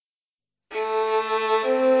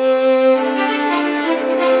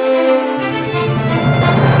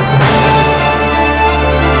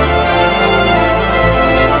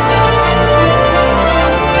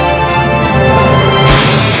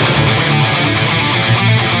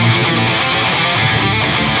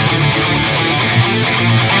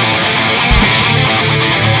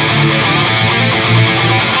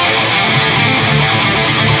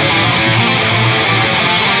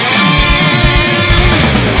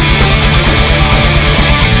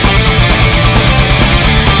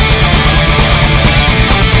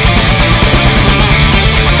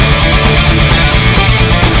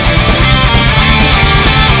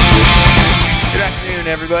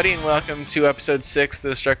welcome to episode 6 of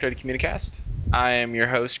the Structured Communicast. I am your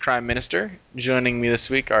host, Crime Minister. Joining me this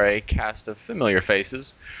week are a cast of familiar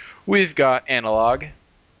faces. We've got Analog,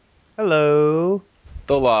 Hello.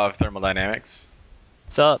 the Law of Thermodynamics,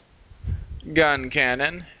 What's up? Gun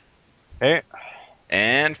Cannon, Hey,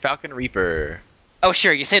 and Falcon Reaper. Oh,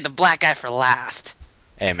 sure, you saved the black guy for last.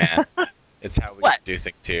 Hey man, it's how we What? do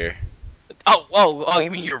things here. Oh, you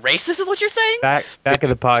mean you're racist is what you're saying? Back This of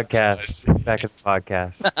the is podcast. Back of the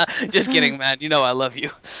podcast. Just kidding, man. You know I love you.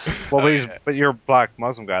 well, Oh, but, yeah. but you're a black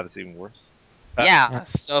Muslim guy. That's even worse. Yeah,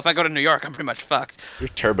 so if I go to New York, I'm pretty much fucked. You're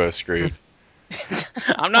turbo screwed.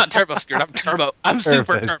 I'm not turbo screwed, I'm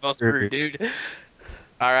super Turbo turbo screwed, dude.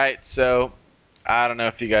 Alright, so I don't know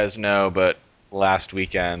if you guys know, but last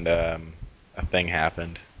weekend a thing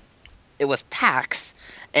happened. It was PAX,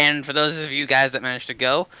 and for those of you guys that managed to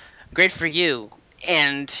go, great for you.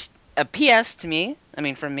 And a PS to me,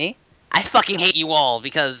 from me, I fucking hate you all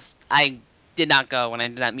because I did not go and I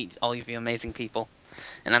did not meet all of you amazing people.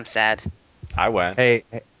 And I'm sad. I went. Hey,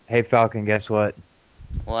 Falcon. Guess what?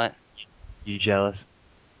 What? You jealous?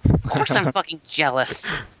 Of course I'm fucking jealous.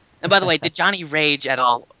 And by the way, did Johnny rage at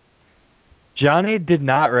all? Johnny did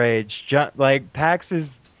not rage. PAX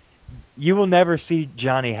is. You will never see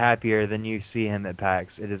Johnny happier than you see him at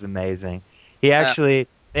PAX. It is amazing. They actually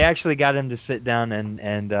got him to sit down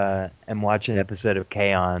and watch an episode of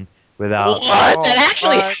K-On! Without What? Oh, That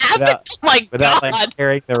actually what? happened? without Oh my without god! like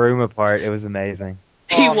tearing the room apart. It was amazing.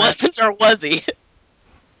 He Oh, man. wasn't, or was he?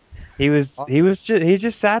 He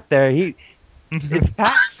just sat there. It's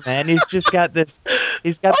Pax, man. He's got Oh this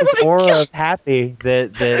my aura god! of happy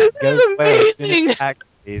that This goes is away as soon as amazing! Pax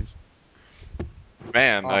leaves.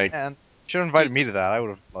 Man, Oh like, man, should have invited me Jesus to that. I would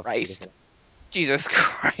have loved to. Christ. Jesus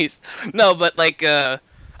Christ. No, but I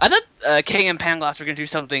thought King and Pangloss were gonna do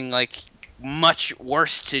something like much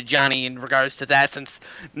worse to Johnny in regards to that, since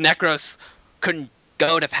Necros couldn't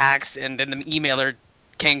go to PAX, and in the emailer,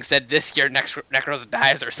 King said this year Necros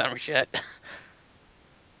dies or some shit.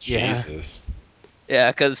 Yeah. Jesus. Yeah,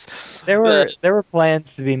 because There the were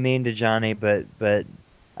plans to be mean to Johnny, but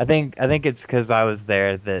I think it's because I was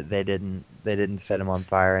there that they didn't set him on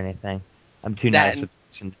fire or anything. I'm too that nice a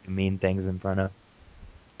person to do mean things in front of.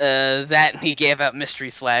 that he gave out mystery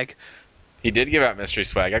swag. He did give out mystery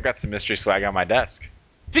swag. I've got some mystery swag on my desk.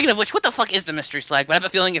 Speaking of which, what the fuck is the mystery swag? But I have a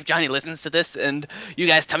feeling if Johnny listens to this and you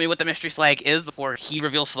guys tell me what the mystery swag is before he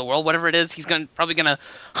reveals to the world whatever it is, he's probably gonna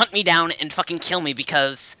hunt me down and fucking kill me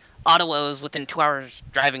because Ottawa is within 2 hours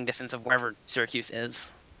driving distance of wherever Syracuse is.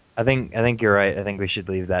 I think you're right. I think we should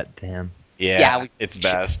leave that to him. Yeah, Yeah, we it's should.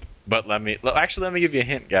 best. But let me give you a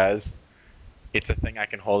hint, guys. It's a thing I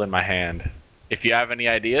can hold in my hand. If you have any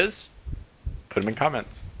ideas, put them in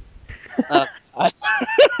comments. I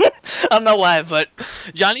don't know why, but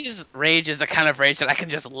Johnny's rage is the kind of rage that I can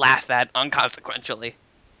just laugh at unconsequentially.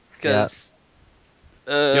 Yeah. Because,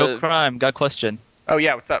 Yo, Crime, got a question. Oh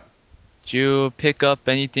yeah, what's up? Did you pick up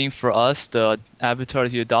anything for us, the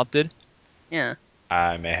avatars you adopted? yeah.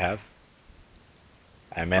 I may have.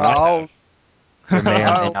 I may not I'll, have. There may or may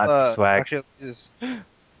I'll not be swag. actually just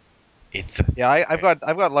It's a yeah. I've secret.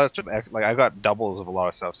 got lots of I've got doubles of a lot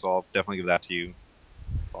of stuff, so I'll definitely give that to you.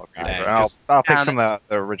 Nice. And I'll pick Found some of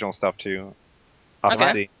the original stuff too. I'll have to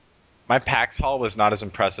Okay. see. My PAX haul was not as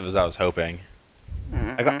impressive as I was hoping.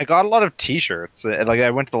 I got a lot of T-shirts. Like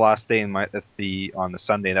I went to the last day on the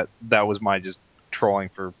Sunday. That was my just trolling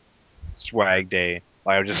for swag day.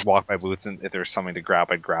 Like I would just walk my booths, and if there's something to grab,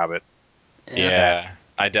 I'd grab it. Yeah,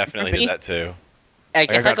 I definitely did Me? that too. Like,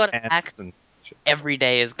 Like I if I got go to pants PAX, and shit. every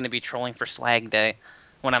day is going to be trolling for Swag Day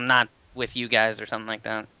when I'm not with you guys or something like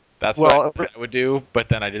that. That's what I Well, said I would do, but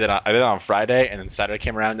then I did it on Friday, and then Saturday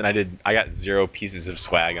came around, and I got 0 pieces of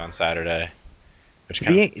swag on Saturday, which To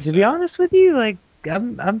kind be of to be honest with you, like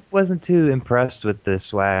I wasn't too impressed with the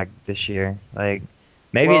swag this year. Like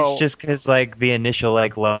maybe it's well, just because like the initial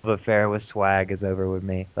like love affair with swag is over with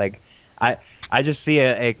me. Like I I just see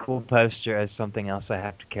a cool poster as something else I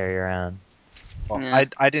have to carry around. well, Yeah.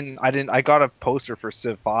 I got a poster for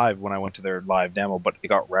Civ 5 when I went to their live demo, but it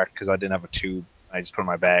got wrecked because I didn't have a tube. I just put it in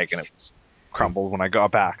my bag and it was crumbled when I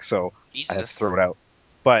got back, so I had to Jesus. throw it out.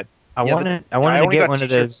 But I yeah, wanted I yeah, I wanted to only get got one of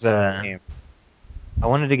T-shirts those. for the game. I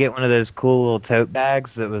wanted to get one of those cool little tote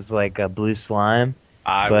bags that was like a blue slime.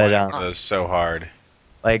 I But wanted one of Oh, those so hard.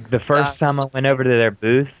 like the God, first time I went over to their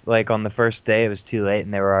booth, like on the first day, it was too late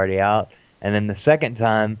and they were already out. And then the second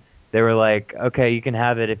time, they were like, "Okay, you can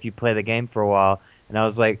have it if you play the game for a while." And I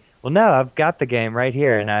was like, "Well, no, I've got the game right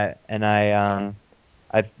here."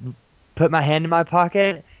 I put my hand in my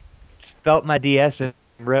pocket, felt my DS, and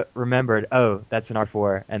remembered, "Oh, that's an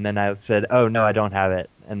R4." And then I said, "Oh no, I don't have it."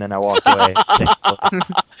 And then I walked away.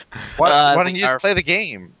 Why We didn't you just are- play the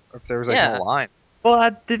game if there was like no Yeah. line? Well, I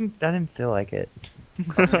didn't feel like it.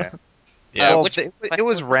 Okay. Yeah. Well, which it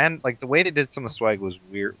was like the way they did some of the swag was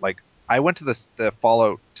weird. Like I went to the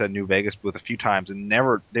Fallout to New Vegas booth a few times and they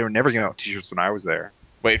were never giving out T-shirts when I was there.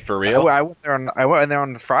 Wait, for real? I went there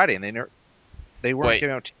on Friday and they weren't Wait,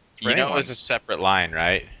 giving out T-shirts for you know it anyone. was a separate line,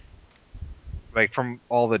 right? Like from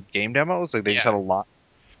all the game demos, like they just Yeah. had a lot.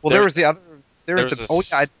 Well, There's- there There was was the a oh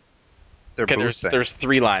yeah, s- their Okay, booth thing. there's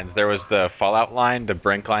three lines. There was the Fallout line, the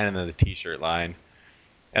Brink line, and then the T-shirt line.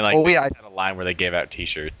 And like Oh they yeah, just had a line where they gave out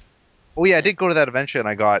T-shirts. I did go to that eventually and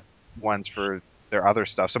I got ones for their other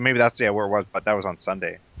stuff. So maybe that's where it was, but that was on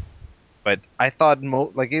Sunday. But I thought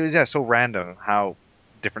like it was so random how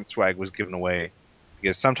different swag was given away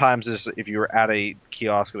because sometimes if you were at a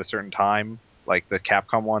kiosk at a certain time, like the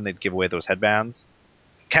Capcom one, they'd give away those headbands.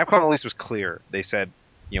 Capcom at least was clear. They said,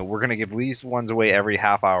 we're going to give these ones away every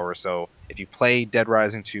half hour or so. If you play Dead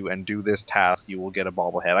Rising 2 and do this task, you will get a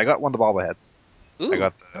bobblehead. I got one of the bobbleheads. I Ooh,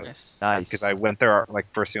 got the nice. because Nice. I went there like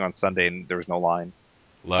first thing on Sunday and there was no line.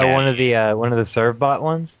 Love Oh, to one of see it. the Servbot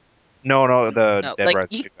ones. No, the No, Dead like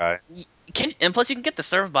Rising 2 guy. and plus you can get the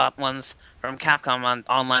Servbot ones from Capcom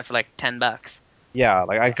online for like $10. Yeah,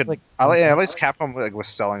 like I It's could. like At least Capcom like was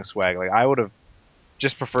selling swag. Like I would have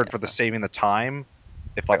just preferred for the saving the time.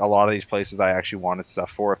 If like a lot of these places I actually wanted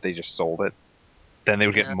stuff for, if they just sold it, then they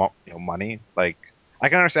would get Yeah. money. Like I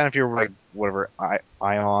can understand if you're like whatever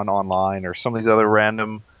Ion Online or some of these other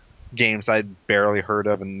random games I'd barely heard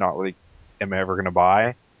of and not really am ever gonna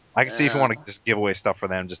buy. I can see if you want to just give away stuff for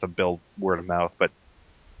them just to build word of mouth. But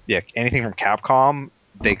yeah, anything from Capcom,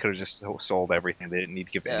 they could have just sold everything. They didn't need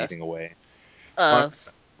to give Yes. anything away. One, Uh,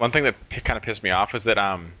 one thing that kind of pissed me off was that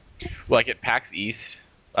like at PAX East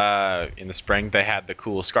in the spring they had the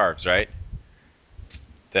cool scarves, right?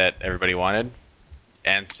 That everybody wanted.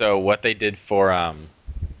 And so what they did for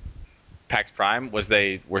PAX Prime was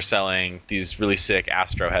they were selling these really sick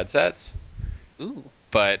Astro headsets, ooh.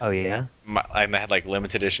 but Oh yeah. and they had like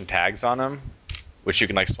limited edition tags on them, which you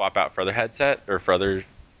can like swap out for other headset or for other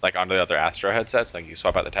like onto the other Astro headsets. Like you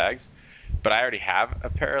swap out the tags. But I already have a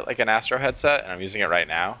pair like an Astro headset and I'm using it right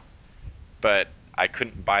now. But I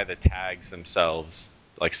couldn't buy the tags themselves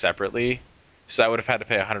like separately, so I would have had to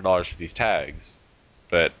pay $100 for these tags.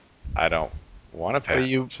 But I don't want to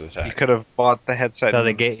pay But for the tags. you could have bought the headset So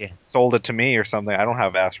they and get you. sold it to me or something. I don't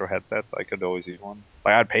have Astro headsets. I could always use one.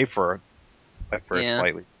 Like I'd pay for it, like for a Yeah.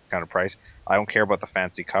 slightly kind of price. I don't care about the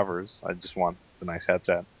fancy covers. I just want the nice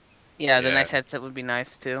headset. Yeah, the Yeah. nice headset would be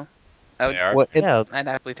nice too. I would. They are. Well, Yeah. I'd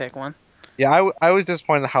happily take one. yeah, I was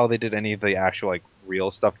disappointed how they did any of the actual like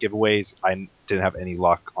real stuff giveaways. I didn't have any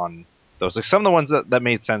luck on those. Like some of the ones that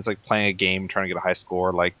made sense, like playing a game, trying to get a high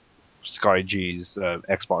score, like Scotty G's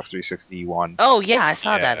Xbox 360 one. Oh yeah, I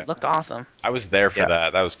saw that. Yeah. It looked awesome. I was there for Yeah.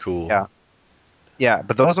 that. That was cool. Yeah. Yeah,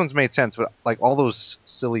 but those ones made sense. But like all those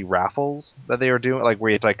silly raffles that they were doing, like where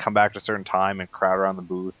you had to like come back at a certain time and crowd around the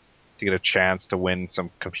booth to get a chance to win some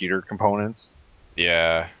computer components.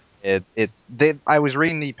 Yeah. I was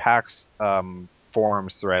reading the PAX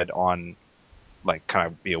forums thread on like kind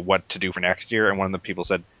of what to do for next year, and one of the people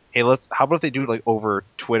said, "Hey, how about if they do it like over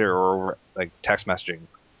Twitter or over like text messaging?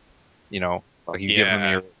 Like you give them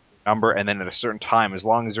Yeah. your number, and then at a certain time, as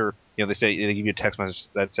long as they say they give you a text message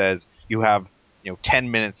that says you have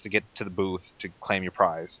 10 minutes to get to the booth to claim your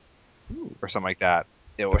prize, or something like that,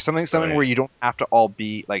 or something where Right. you don't have to all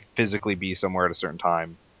be like physically be somewhere at a certain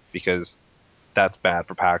time because that's bad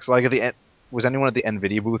for PAX. Like at the end, was anyone at the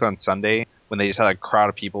Nvidia booth on Sunday when they just had a crowd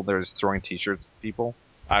of people there just throwing T-shirts at people?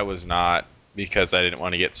 I was not because I didn't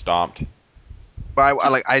want to get stomped. But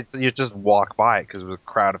you just walk by because it was a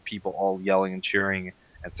crowd of people all yelling and cheering,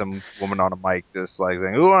 and some woman on a mic just like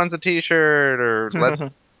saying, "Who wants a T-shirt?" or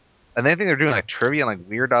 "Let's." And they think they're doing like trivia and like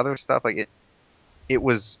weird other stuff. Like it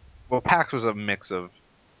was PAX was a mix of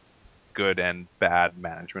good and bad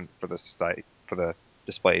management for the site for the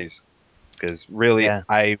displays. Because really, Yeah.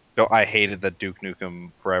 I hated the Duke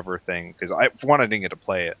Nukem Forever thing because for one I didn't get to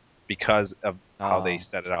play it because of how they Oh.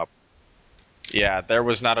 set it up. Yeah, there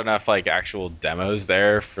was not enough like actual demos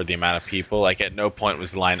there for the amount of people. Like at no point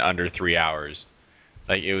was the line under 3 hours.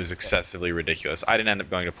 Like it was excessively ridiculous. I didn't end up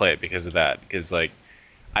going to play it because of that. Because like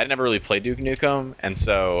I never really played Duke Nukem, and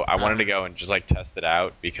so I wanted to go and just like test it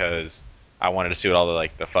out because I wanted to see what all the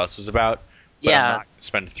like the fuss was about. But I'm Yeah. not going to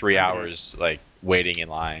spend 3 hours like waiting in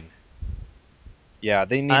line. Yeah,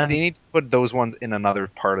 they I'm need to put those ones in another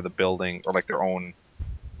part of the building or like their own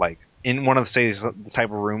like in one of the type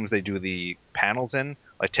of rooms they do the panels in.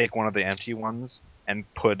 Like take one of the empty ones and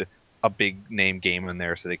put a big name game in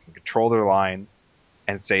there so they can control their line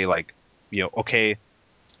and say like okay,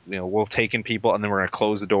 we'll take in people, and then we're going to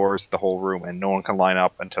close the doors to the whole room, and no one can line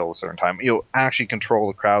up until a certain time. You'll actually control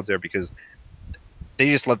the crowds there because they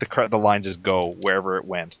just let the line just go wherever it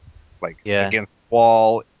went, like Yeah. against the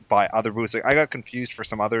wall by other booths. Like, I got confused for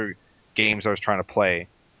some other games I was trying to play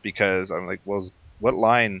because I'm like, well, what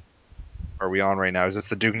line are we on right now? Is this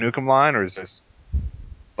the Duke Nukem line, or is this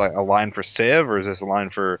like a line for Civ, or is this a line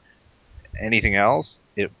for anything else?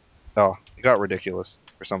 It got ridiculous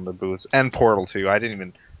for some of the booths, and Portal 2. I didn't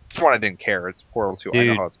even. It's one I didn't care. It's Portal 2. I know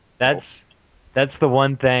Dude, how it's. that's the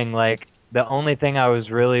one thing. Like the only thing I was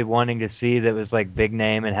really wanting to see that was like big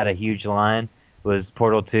name and had a huge line was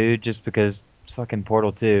Portal 2, just because it's fucking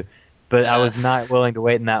Portal 2. But I was not willing to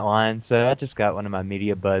wait in that line, so I just got one of my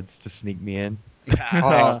media buds to sneak me in.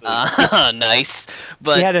 Oh, Nice. He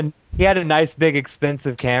But had a nice big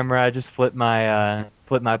expensive camera. I just flipped my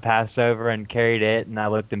pass over and carried it, and I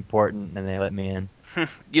looked important, and they let me in.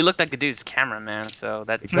 you look like the dude's cameraman, so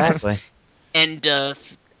that's Exactly. And I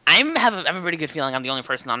have a pretty good feeling I'm the only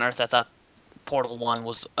person on Earth that thought Portal 1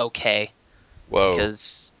 was okay. Whoa.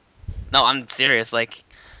 Because no, I'm serious. Like,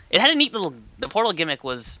 it had a neat little. The Portal gimmick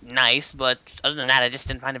was nice, but other than that, I just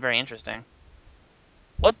didn't find it very interesting.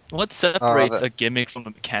 What separates that, a gimmick from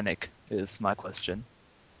a mechanic is my question.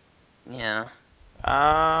 Yeah.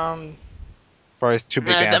 Um, probably it's too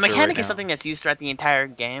big to The answer right mechanic is now. something that's used throughout the entire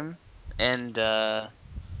game, and I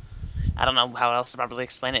don't know how else to properly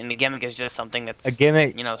explain it. And the gimmick is just something that's A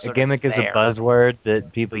gimmick a sort of gimmick is a there. buzzword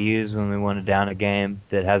that people use when we want to down a game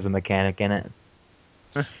that has a mechanic in it.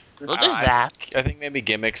 Well, there's I that. think I think maybe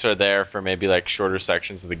gimmicks are there for maybe like shorter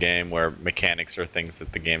sections of the game where mechanics are things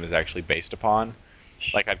that the game is actually based upon.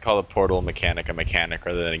 Like I'd call a Portal mechanic a mechanic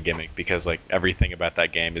rather than a gimmick because like everything about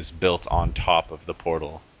that game is built on top of the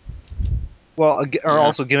Portal. Well, or Yeah.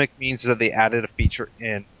 also gimmick means that they added a feature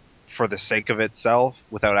in for the sake of itself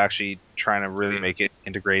without actually trying to really make it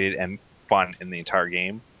integrated and fun in the entire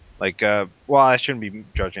game. Like, well, I shouldn't be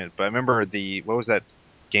judging it, but I remember what was that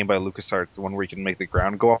game by LucasArts, the one where you can make the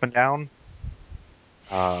ground go up and down?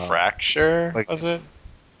 Fracture Like was it?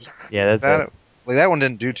 Yeah, that's that, it. like that one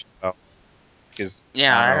didn't do too well because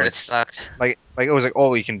Yeah, I I don't know, heard it sucked. like it was like,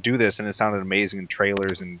 oh, you can do this, and it sounded amazing in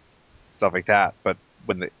trailers and stuff like that. But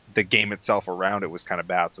when the game itself around it was kind of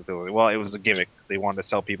bad, so they were like, well, it was a gimmick. They wanted to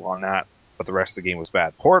sell people on that, but the rest of the game was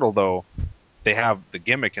bad. Portal, though, they have the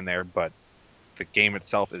gimmick in there, but the game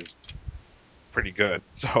itself is pretty good,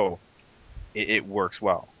 so it works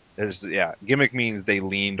well. Yeah, gimmick means they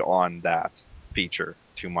leaned on that feature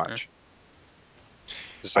too much,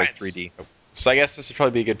 just like Alright, 3D. so I guess this would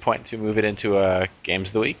probably be a good point to move it into games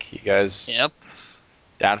of the week. You guys Yep.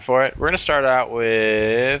 down for it? We're gonna start out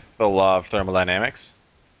with the Law of Thermodynamics.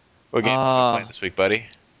 What games have you been playing this week, buddy?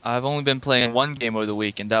 I've only been playing one game of the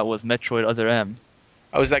week, and that was Metroid Other M.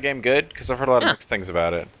 Oh, is that game good? Because I've heard a lot of Yeah. mixed things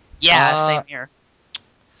about it. Yeah, Uh, same here.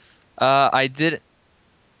 I did.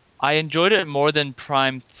 I enjoyed it more than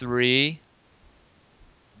Prime 3,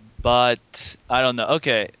 but I don't know.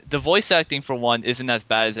 Okay, the voice acting for one isn't as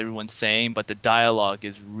bad as everyone's saying, but the dialogue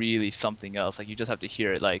is really something else. Like you just have to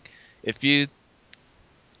hear it. Like if you,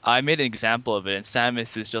 I made an example of it, and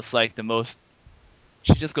Samus is just like the most.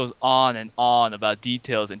 She just goes on and on about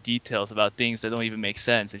details and details about things that don't even make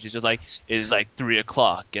sense, and she's just like, "It is like 3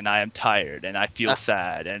 o'clock, and I am tired, and I feel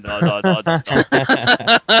sad, and da da da da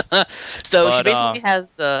da." So she But basically has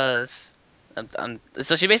the.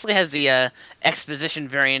 So she basically has the exposition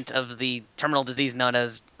variant of the terminal disease known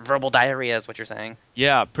as verbal diarrhea, is what you're saying.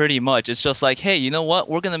 yeah, pretty much. It's just like, hey, you know what?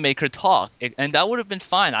 We're gonna make her talk, and that would have been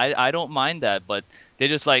fine. I don't mind that, but they're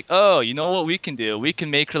just like, oh, you know what we can do? We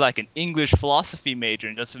can make her like an English philosophy major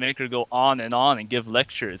and just make her go on and give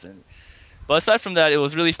lectures. And but aside from that, it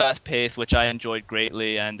was really fast paced, which I enjoyed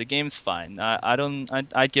greatly, and the game's fine. I don't.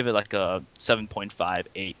 I'd give it like a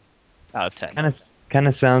 7.58 out of 10. Kind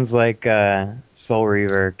of sounds like Soul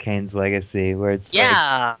Reaver, Kane's Legacy, where it's like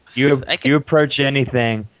Yeah, I you could. approach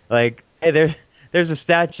anything like, hey, there's a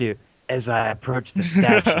statue. As I approached the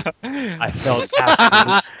statue, I felt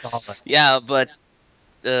absolute solace. Yeah, but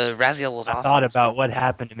Raziel was I thought awesome. about So. what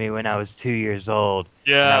happened to me when I was 2 years old,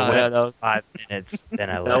 and I Yeah, yeah, wept for 5 minutes. Then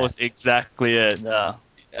I that was left. exactly it. Yeah.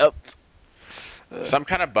 Yep. So I'm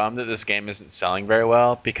kind of bummed that this game isn't selling very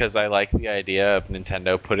well because I like the idea of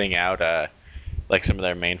Nintendo putting out like some of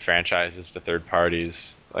their main franchises to third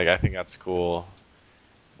parties. Like I think that's cool.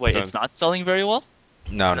 Wait, So it's not selling very well?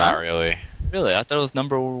 no, not No. really. Really? I thought it was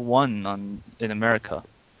number 1 on in America.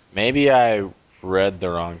 Maybe I read the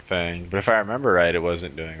wrong thing, but if I remember right, it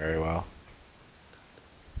wasn't doing very well.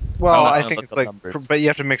 Well, I'm I gonna think look it's up like, numbers. but you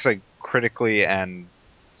have to mix like critically and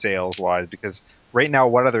sales wise because right now,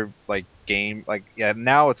 what other like game, like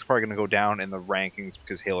now it's probably gonna go down in the rankings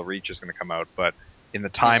because Halo Reach is gonna come out. But in the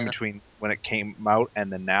time Yeah. between when it came out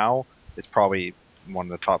and then now, it's probably one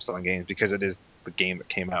of the top selling games because it is the game that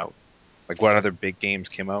came out. Like what other big games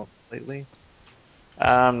came out lately?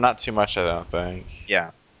 Not too much, I don't think.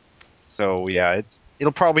 Yeah. So yeah,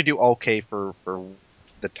 it'll probably do okay for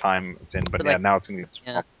the time it's in, but But, yeah, like, now it's gonna get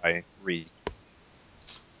yeah. swamped by Reach.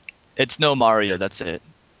 It's no Mario. That's it.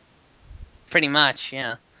 Pretty much,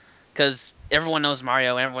 yeah. Because everyone knows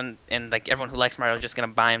Mario, like everyone who likes Mario is just gonna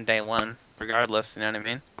buy him day one, regardless. You know what I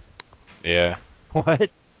mean? Yeah. What?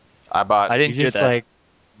 I bought. I You didn't hear just that. like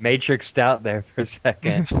matrixed out there for a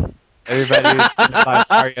second. Everybody who's gonna buy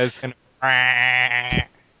Mario is gonna.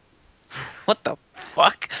 What the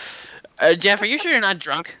fuck? Jeff, are you sure you're not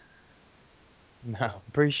drunk? No,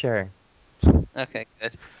 I'm pretty sure. Okay,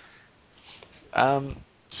 good.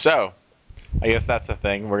 So, I guess that's the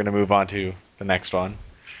thing. We're gonna move on to the next one.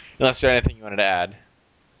 Unless there's anything you wanted to add.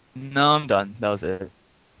 No, I'm done. That was it.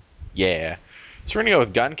 Yeah. So we're gonna go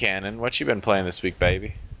with Gun Cannon. What you been playing this week,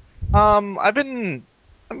 baby? I've been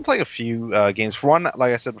playing a few games. For one,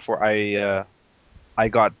 like I said before, I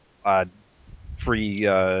got free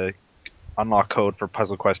unlock code for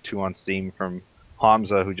Puzzle Quest 2 on Steam from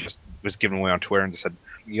Hamza, who just was giving away on Twitter and just said,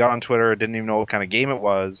 "You got on Twitter, didn't even know what kind of game it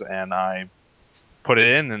was," and I put it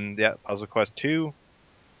in, and yeah, Puzzle Quest 2.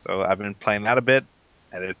 So I've been playing that a bit,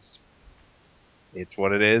 and it's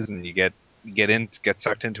what it is, and get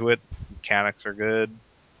sucked into it. Mechanics are good.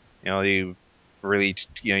 You really,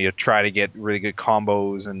 you try to get really good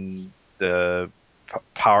combos and the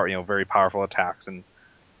power, very powerful attacks, and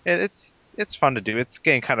it's fun to do. It's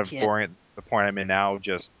getting kind of Yeah. boring at the point I'm in now,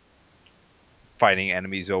 just fighting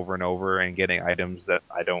enemies over and over and getting items that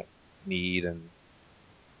I don't need and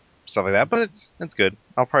stuff like that. But it's good.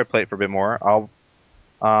 I'll probably play it for a bit more.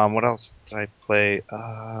 What else did I play?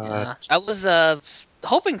 Yeah. I was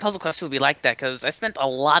hoping Puzzle Quest 2 would be like that because I spent a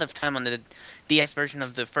lot of time on the DS version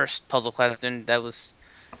of the first Puzzle Quest, and that was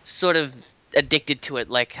sort of addicted to it,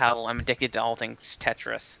 like how I'm addicted to all things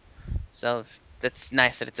Tetris. So that's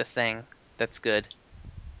nice that it's a thing. That's good.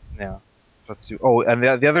 Yeah. Let's see. Oh, and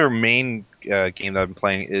the other main game that I've been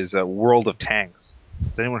playing is World of Tanks.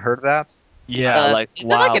 Has anyone heard of that? Yeah, like Is it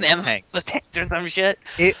like wow an with M tanks. with tanks or some shit?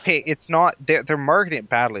 It's not. They're marketing it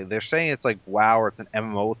badly. They're saying it's like WoW or it's an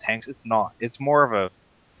MMO with tanks. It's not. It's more of a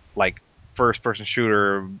like first person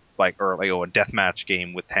shooter, a deathmatch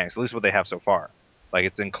game with tanks. At least what they have so far. Like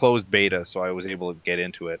it's in closed beta, so I was able to get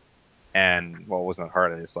into it. And well, it wasn't that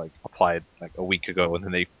hard. I just like applied like a week ago, and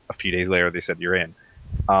then a few days later they said you're in.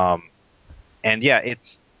 Um, and yeah,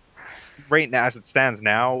 it's right now as it stands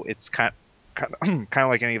now, it's kind of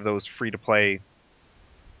like any of those free to play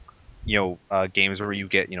games where you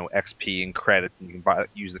get XP and credits, and you can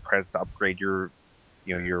use the credits to upgrade your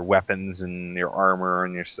weapons and your armor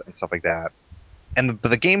and stuff like that. But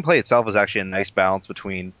the gameplay itself is actually a nice balance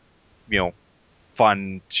between you know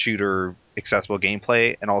fun shooter accessible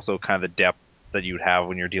gameplay and also kind of the depth that you would have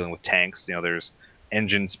when you're dealing with tanks. There's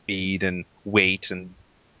engine speed and weight and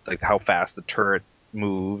like how fast the turret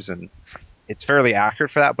moves, and it's fairly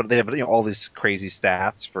accurate for that. But they have all these crazy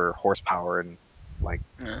stats for horsepower and like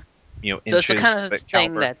Yeah. So it's the inches kind of that thing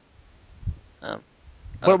caliber. that. Um,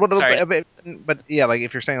 But sorry. yeah, like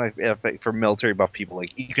if you're saying like if for military buff people,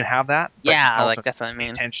 like you can have that, but you can Yeah, also like that's what I pay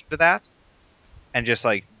mean. attention to that and just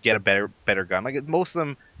like get a better gun. Like most of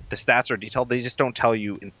them, the stats are detailed. They just don't tell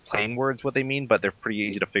you in plain words what they mean, but they're pretty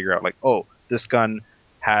easy to figure out. Like, oh, this gun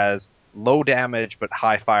has low damage but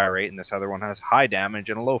high fire rate, and this other one has high damage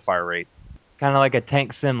and a low fire rate. Kind of like a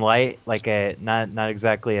tank sim light, like a not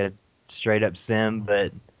exactly a straight up sim,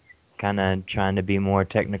 but kind of trying to be more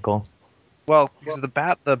technical. Well, because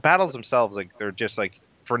the battles themselves, like they're just like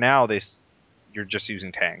for now you're just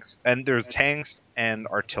using tanks, and there's tanks and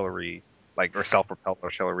artillery, like or self-propelled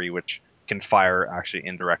artillery, which can fire actually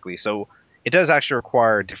indirectly. So it does actually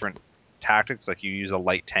require different tactics. Like you use a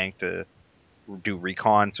light tank to do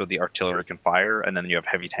recon, so the artillery can fire, and then you have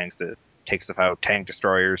heavy tanks to take stuff out, tank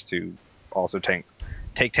destroyers to also take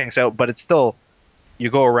tanks out. But it's still you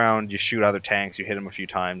go around, you shoot other tanks, you hit them a few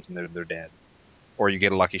times, and they're dead or you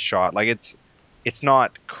get a lucky shot. Like it's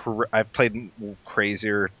not. I've played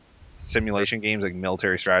crazier simulation games like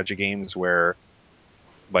military strategy games where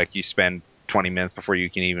like you spend 20 minutes before you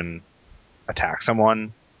can even attack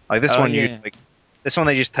someone. Like this Oh one, yeah. this one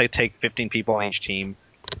they just take 15 people on each team,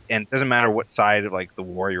 and it doesn't matter what side of like the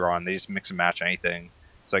war you're on. They just mix and match anything.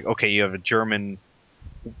 It's like okay, you have a German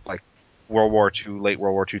like World War II, late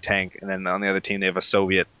World War II tank, and then on the other team they have a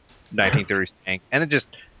Soviet 1930s tank, and they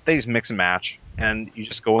just mix and match, and you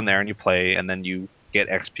just go in there and you play, and then you get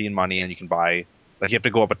XP and money, and you can buy Like you have to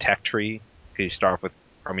go up a tech tree because you start with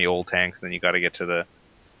crummy old tanks, and then you got to get to the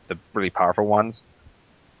really powerful ones.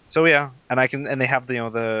 So yeah, and they have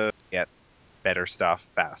the get better stuff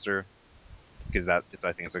faster because I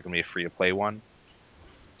think it's going to be a free to play one,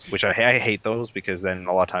 which I hate those because then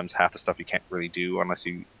a lot of times half the stuff you can't really do unless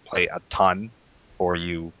you play a ton or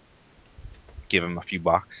you give them a few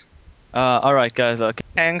bucks. All right, guys. Okay.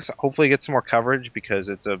 Tanks hopefully get some more coverage because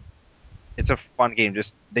it's a fun game.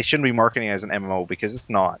 Just they shouldn't be marketing it as an MMO because it's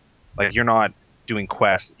not. Like you're not doing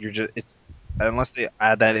quests. You're just it's unless they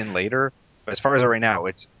add that in later. But as far as right now,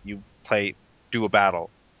 it's you do a battle.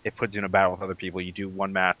 It puts you in a battle with other people. You do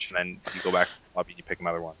one match and then you go back to the lobby and you pick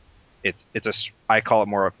another one. I call it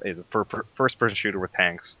more of a first person shooter with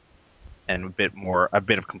tanks and a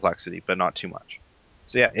bit of complexity, but not too much.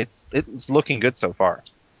 So yeah, it's looking good so far.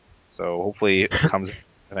 So hopefully it comes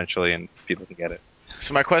eventually and people can get it.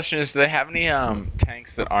 So my question is, do they have any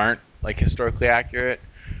tanks that aren't like historically accurate,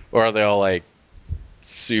 or are they all like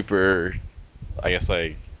super, I guess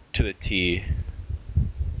like to the T?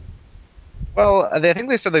 Well, I think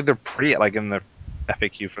they said like they're pretty like in the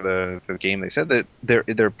FAQ for the game. They said that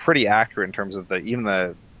they're pretty accurate in terms of even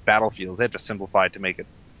the battlefields. They had to simplify it to make it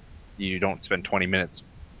you don't spend 20 minutes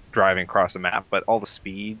driving across the map, but all the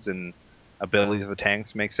speeds and abilities of the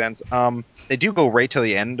tanks make sense. They do go right to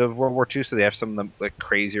the end of World War II, so they have some of the like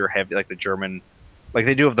crazier heavy, like the German, like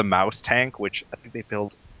they do have the Maus tank, which I think they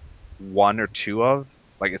built one or two of.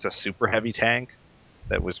 Like it's a super heavy tank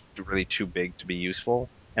that was really too big to be useful,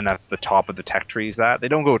 and that's the top of the tech trees. That they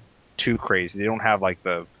don't go too crazy. They don't have like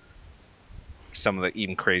some of the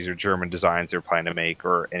even crazier German designs they're planning to make,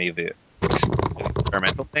 or any of the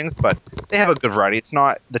experimental things, but they have a good variety. It's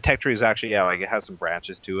not the tech tree is actually like it has some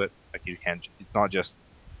branches to it. Like it's not just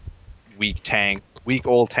weak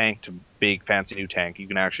old tank to big fancy new tank. You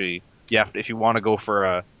can actually if you want to go for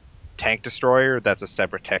a tank destroyer, that's a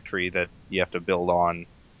separate tech tree that you have to build on,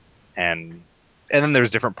 and then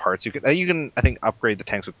there's different parts you can I think upgrade the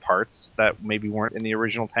tanks with parts that maybe weren't in the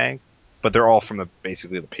original tank, but they're all from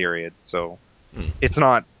basically the period. So it's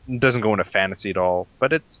not it doesn't go into fantasy at all,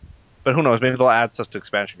 but who knows? Maybe they'll add stuff to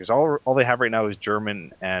expansion because all they have right now is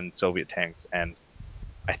German and Soviet tanks, and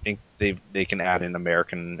I think they can add in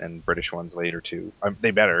American and British ones later too.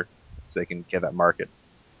 They better so they can get that market.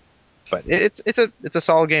 But it's a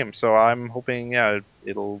solid game, so I'm hoping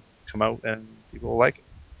it'll come out and people will like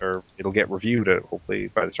it, or it'll get reviewed hopefully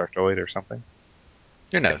by the Destructoid or something.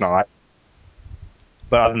 You're If nice. not,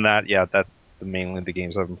 but other than that, yeah, that's mainly the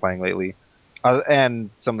games I've been playing lately, and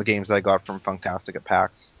some of the games that I got from Funktastic at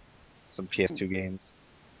PAX, some PS2 games.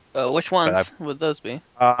 Which But ones would those be?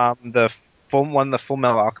 the Full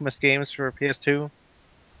Metal Alchemist games for PS2.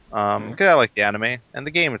 Mm. 'Cause I like the anime, and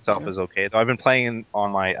the game itself Mm. is okay. Though I've been playing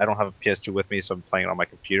on I don't have a PS2 with me, so I'm playing it on my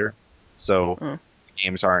computer. So Mm. the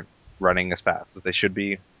games aren't running as fast as they should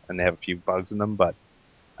be, and they have a few bugs in them. And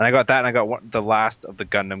I got that, and I got the last of the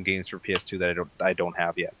Gundam games for PS2 that I don't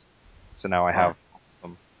have yet. So now I have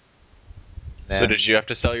them. So Then, did you have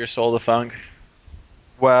to sell your soul to Funk?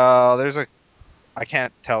 well, I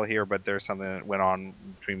can't tell here, but there's something that went on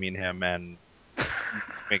between me and him, and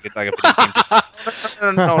make it like a video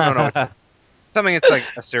game. No. Something it's like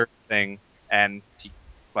a serious thing, and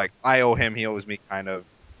I owe him, he owes me, kind of.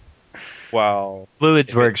 Well,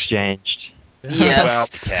 Fluids if were it exchanged. Yes, well,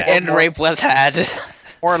 and rape was had.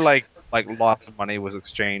 more like lots of money was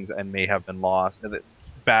exchanged and may have been lost, and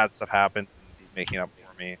bad stuff happened, and he's making up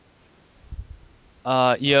for me.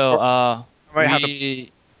 Yo, Or I might have to.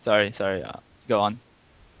 sorry. Go on.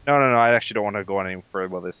 No. I actually don't want to go on any further.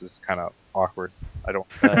 Well, this is kind of awkward. I don't.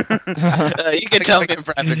 You can tell me in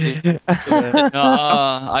private, dude. No,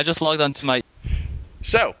 I just logged onto my.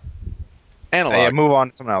 So, Yeah, analog. move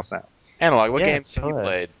on to someone else now. Analog. What Yeah, games have you go ahead.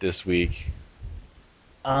 played this week?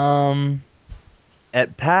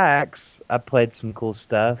 At PAX, I played some cool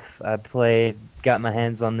stuff. Got my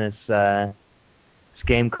hands on this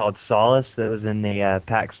game called Solace that was in the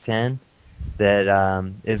PAX 10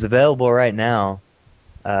 that is available right now.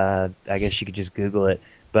 I guess you could just Google it.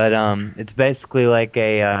 But it's basically like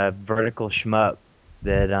a vertical shmup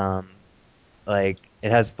that like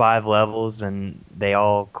it has 5 levels and they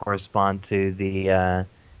all correspond to the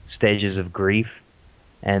stages of grief,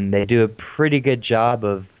 and they do a pretty good job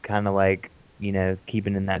of kind of like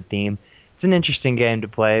keeping in that theme. It's an interesting game to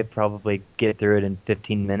play. Probably get through it in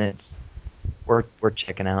 15 minutes. We're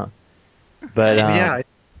checking out, but Nice.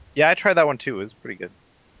 Yeah, I tried that one too. It was pretty good.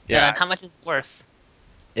 Yeah. And how much is it worth?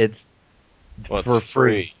 it's Well, it's for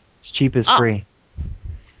free. free. It's cheap as Oh. free.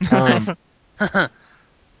 Um,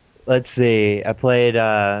 let's see. I played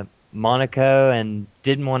Monaco and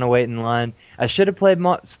didn't want to wait in line. I should have played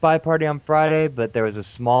Spy Party on Friday, but there was a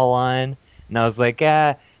small line, and I was like,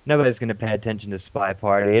 nobody's gonna pay attention to Spy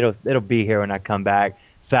Party. It'll be here when I come back.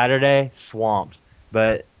 Saturday, swamped,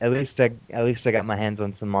 but at least I got my hands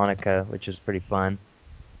on some Monaco, which is pretty fun.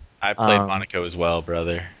 I played Um, Monaco as well,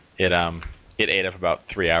 brother. It ate up about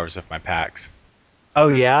 3 hours of my packs. oh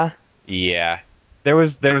yeah, Yeah, there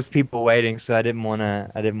was people waiting, so I didn't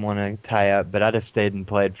wanna tie up, but I just stayed and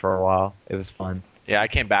played for a while. It was fun. yeah. I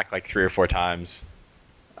came back like 3 or 4 times.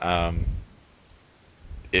 Um,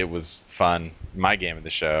 it was fun. My game of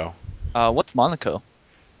the show. What's Monaco?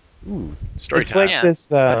 Ooh, story It's like time. Yeah.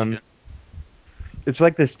 this. It's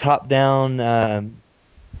like this top-down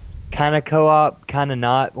kind of co-op, kind of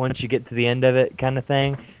not once you get to the end of it, kind of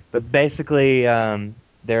thing. But basically,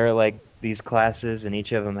 there are like these classes, and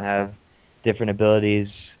each of them have different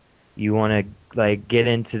abilities. You want to like get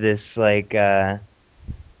into this like kind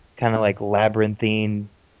of like labyrinthine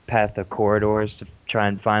path of corridors to try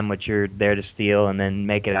and find what you're there to steal, and then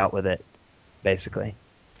make it out with it. Basically,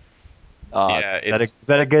 Yeah, is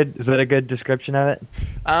that a good description of it?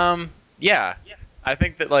 yeah. I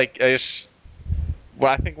think that I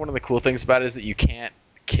think one of the cool things about it is that you can't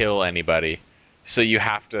kill anybody, so you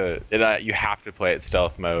have to play it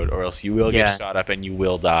stealth mode, or else you will get Yeah. shot up and you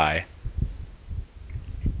will die.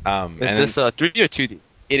 Is And this then 3D or 2D?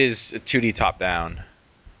 it is a 2D top down.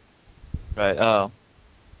 Right. Oh.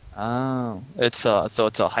 Oh. So it's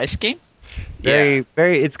a heist game? Yeah,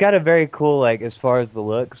 Very. It's got a very cool like as far as the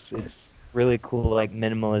looks. It's really cool like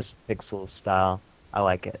minimalist pixel style. I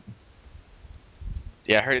like it.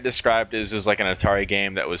 yeah. I heard it described as it was like an Atari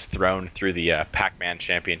game that was thrown through the Pac-Man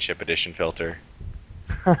Championship Edition filter.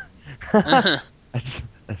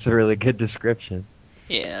 That's a really good description.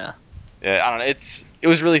 Yeah. Yeah, I don't know. It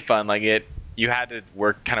was really fun. You had to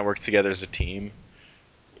work together as a team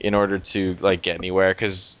in order to like get anywhere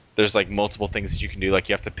because there's like multiple things that you can do. Like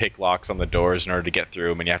you have to pick locks on the doors in order to get through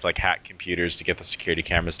them, and you have to like hack computers to get the security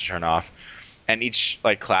cameras to turn off. And each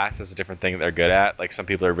like class has a different thing that they're good at. Like some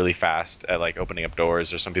people are really fast at like opening up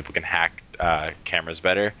doors, or some people can hack cameras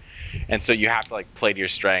better. And so you have to like play to your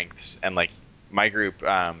strengths. And like my group,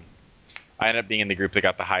 I ended up being in the group that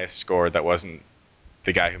got the highest score. That wasn't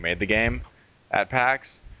the guy who made the game at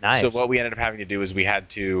PAX. So Nice. what we ended up having to do is we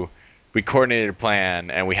coordinated a plan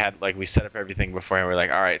and we set up everything beforehand. We're like,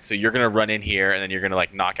 all right, so you're gonna run in here and then you're gonna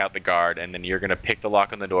like knock out the guard and then you're gonna pick the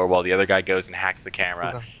lock on the door while the other guy goes and hacks the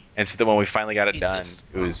camera. And so then when we finally got it done,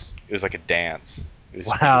 Jesus. it was like a dance. It was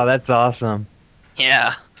Wow, that's awesome.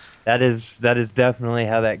 Yeah. That is definitely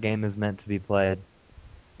how that game is meant to be played.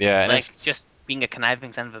 yeah, and Like it's just being a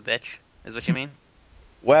conniving son of a bitch is what you mean?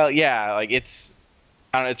 well, yeah, like it's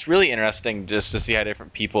I don't know, it's really interesting just to see how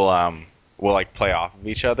different people will like play off of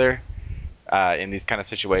each other in these kind of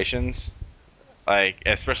situations. Like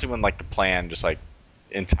especially when like the plan just like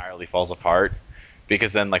entirely falls apart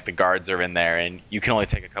because then like the guards are in there and you can only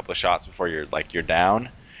take a couple of shots before you're down.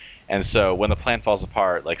 And so when the plan falls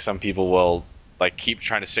apart, like some people will like keep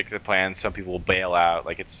trying to stick to the plan, some people will bail out.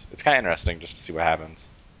 Like it's kind of interesting just to see what happens.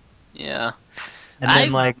 Yeah. And then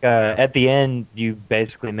I like at the end you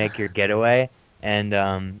basically make your getaway and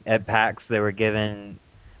at PAX they were given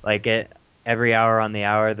like every hour on the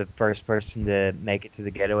hour the first person to make it to the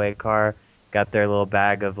getaway car got their little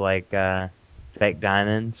bag of like fake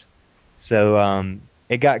diamonds. So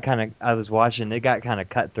it got kind of I was watching it got kind of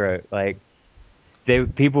cutthroat like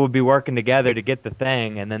people would be working together to get the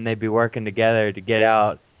thing and then they'd be working together to get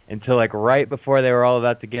out until like right before they were all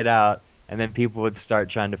about to get out and then people would start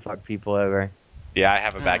trying to fuck people over. Yeah, I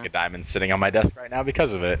have a bag uh, of diamonds sitting on my desk right now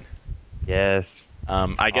because of it. Yes.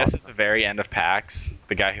 I guess at Awesome. the very end of PAX,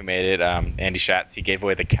 the guy who made it, Andy Schatz, he gave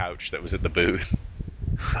away the couch that was at the booth.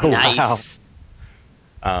 Oh wow. nice.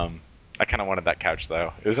 Um, I kind of wanted that couch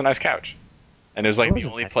though. It was a nice couch, and it was like That the was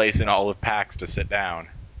a only nice place in couch. all of PAX to sit down.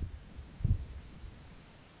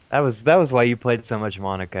 That was why you played so much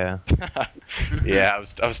Monaco. Yeah, I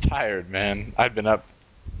was tired, man. I'd been up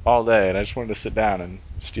all day, and I just wanted to sit down and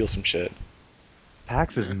steal some shit.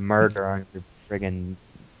 PAX is murder on your friggin'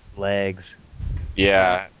 legs.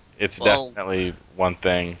 Yeah, it's Well, definitely one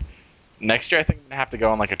thing. Next year, I think I'm gonna have to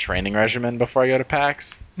go on like a training regimen before I go to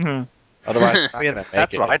PAX. Hmm. Otherwise, I'm I not mean, gonna make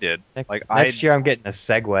that's what it. I did. Like Next year I'm getting a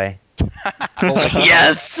Segway. well, like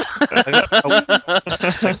yes. a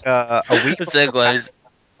week before PAX, Segways.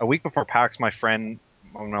 a week before PAX, one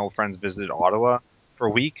of my old friends visited Ottawa for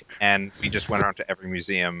a week, and we just went around to every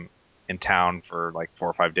museum in town for like 4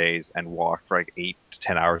 or 5 days and walked for like 8 to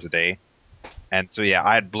 10 hours a day. And so yeah,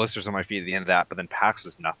 I had blisters on my feet at the end of that, but then PAX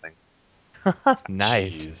was nothing.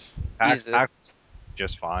 Nice. Jeez. Jesus. PAX was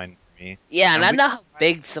just fine for me. Yeah, and And I we know how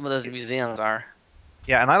big some of those museums are.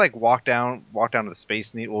 Yeah, and I like walked down to the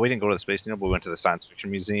Space Needle. Well, we didn't go to the Space Needle, but we went to the Science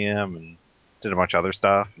Fiction Museum and did a bunch of other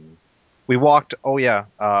stuff. And we walked. Oh yeah.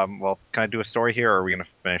 Well, can I do a story here, or are we gonna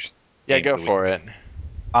finish Yeah, games of go the week? for it.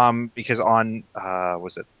 Because on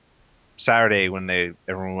was it Saturday when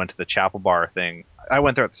everyone went to the Chapel Bar thing, I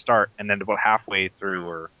went there at the start, and then about halfway through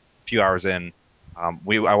or a few hours in, I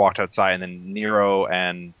walked outside, and then Nero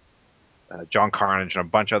and John Carnage and a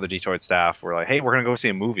bunch of other Detroit staff were like, "Hey, we're gonna go see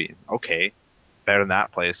a movie." Okay, better than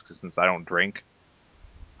that place because since I don't drink,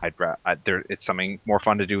 it's something more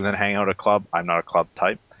fun to do than hang out at a club. I'm not a club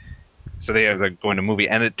type, so they're going to movie,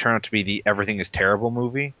 and it turned out to be the Everything Is Terrible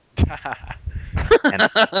movie. And It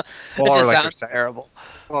well, or just like their sounds terrible.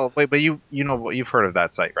 well, wait, but you know what you've heard of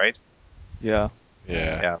that site, right? Yeah.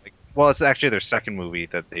 Yeah. Yeah. Well, it's actually their second movie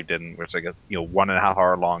that they did, which is like a 1.5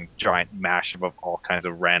 hour long giant mashup of all kinds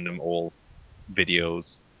of random old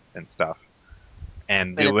videos and stuff.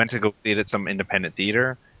 And And we it, went to go see it at some independent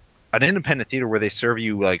theater, an independent theater where they serve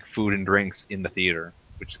you like food and drinks in the theater,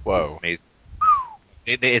 which is Whoa. amazing.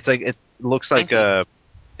 It's like it looks like Fancy.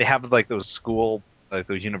 they have like those school like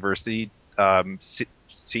those university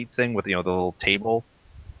seats thing with the little table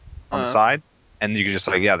on the uh, side, and you could just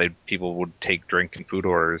like they people would take drink and food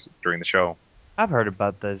orders during the show. I've heard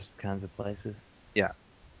about those kinds of places. Yeah,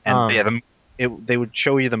 and yeah, Um, they would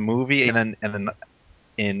show you the movie, and then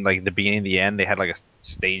in like the beginning, and the end, they had like a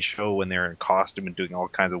stage show when they were in costume and doing all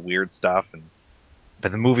kinds of weird stuff, and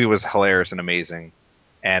but the movie was hilarious and amazing,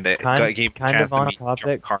 and kind gave me a kind chance of to on meet John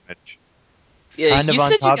topic. Carnage. yeah, Kind of you on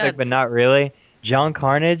said you got. topic, but not really. John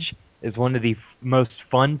Carnage is one of the most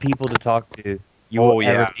fun people to talk to you will Oh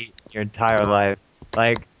ever yeah, meet in your entire life.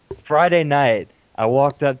 Like Friday night, I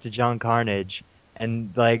walked up to John Carnage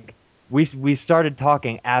and like we started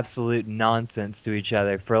talking absolute nonsense to each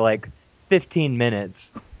other for like 15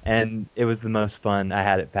 minutes, and it was the most fun I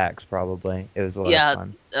had at PAX. Probably it was a lot of Yeah.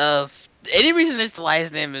 fun. Uh, any reason as to why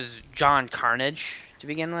his name is John Carnage to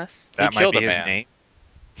begin with? He that might killed be a his man.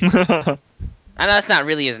 name. I know that's not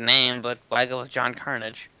really his name, but why go with John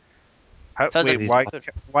Carnage? Sounds like Wait, 'Cause he's but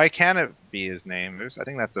why can't it be his name? I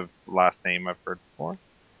think that's a last name I've heard before.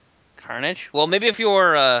 Carnage. Well, maybe if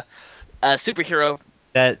you're a superhero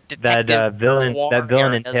that detective villain in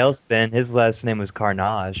warrior. Tailspin. His last name was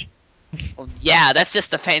Carnage. Well, yeah, that's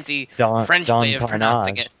just a fancy French Don way of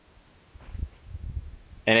pronouncing Carnage. it.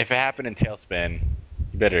 And if it happened in Tailspin,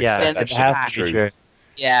 you better Yeah, accept Then that it shit has as to be truth. true.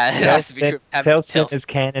 yeah, it has to be Tailspin, true. Having Tailspin is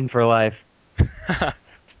canon for life.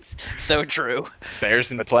 so true.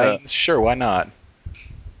 Bears and But, planes? Sure, why not?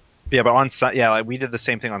 Yeah, but like we did the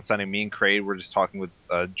same thing on Sunday. Me and Craig were just talking with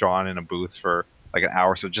John in a booth for like an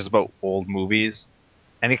hour, so just about old movies,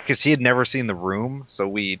 and because he had never seen The Room, so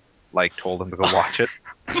we like told him to go watch it,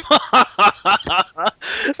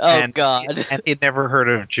 Oh and God. he'd never heard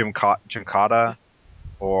of Jim Cotta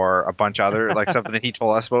or a bunch of other like stuff. And then he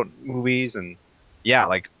told us about movies, and yeah,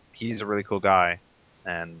 like he's a really cool guy,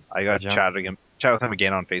 and I got to Jump. chat with him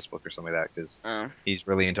again on Facebook or something like that because Um, he's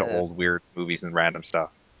really into uh, old weird movies and random stuff.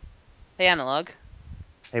 hey, Analog.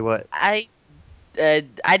 Hey, what? I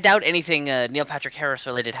doubt anything Neil Patrick Harris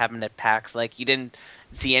related happened at PAX. Like you didn't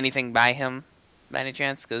see anything by him, by any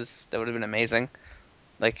chance? Because that would have been amazing.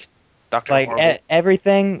 Like Doctor Like Horrible.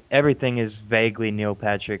 everything is vaguely Neil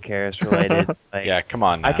Patrick Harris related. Like Yeah, come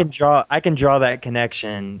on now. I can draw that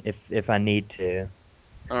connection if I need to.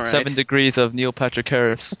 All right. 7 degrees of Neil Patrick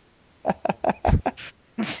Harris.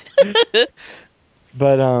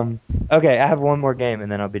 But okay, I have one more game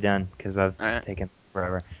and then I'll be done because I've All right. taken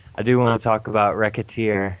forever. I do want to talk about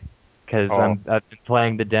Racketeer because Oh, I've been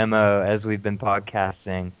playing the demo as we've been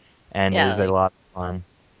podcasting, and it Yeah. is a Like, lot of fun.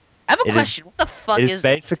 I have a It is question. What the it fuck is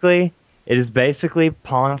is that? basically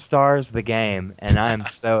Pawn Stars the game, and I am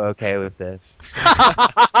so okay with this.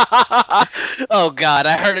 Oh God,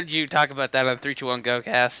 I heard you talk about that on 321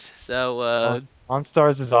 GoCast. So Pawn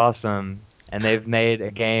Stars is awesome, and they've made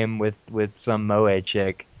a game with some moe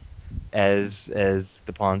chick as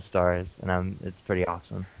the Pawn Stars, and it's pretty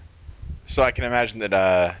awesome. So I can imagine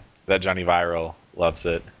that Johnny Viral loves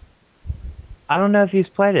it. I don't know if he's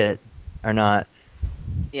played it or not.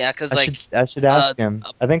 yeah, cause like I should uh, ask him.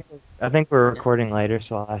 uh I think we're yeah. recording later,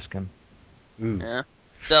 so I'll ask him. Ooh. Yeah.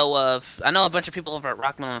 So I know a bunch of people over at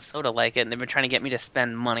Rockmelon Soda like it, and they've been trying to get me to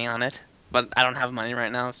spend money on it, but I don't have money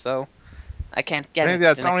right now, so I can't I get think it.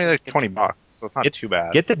 that's And I only can't like get it. $20, so it's not Get too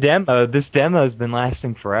bad. get the demo. This demo's been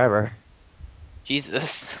lasting forever.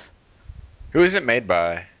 Jesus. Who is it made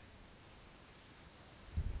by?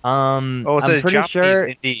 Oh, it's I'm a pretty Japanese sure.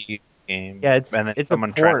 indie game, Yeah, and then it's a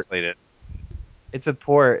someone port. translated. It's a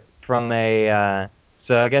port from a.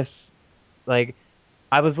 So I guess like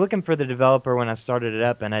I was looking for the developer when I started it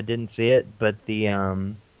up, and I didn't see it. But the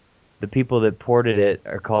people that ported it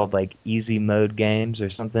are called like Easy Mode Games or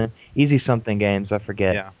something. Easy something games, I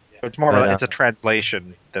forget. Yeah, it's more But, of it's a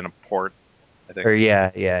translation than a port. I think or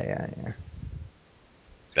yeah. it's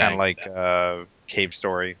kind of Dang. like Cave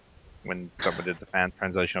Story when someone did the fan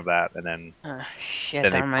translation of that, and then Shit, then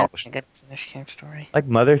that they reminds published. me. I gotta finish Cave Story. Like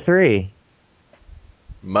Mother 3.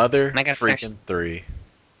 Mother I gotta finish. freaking 3.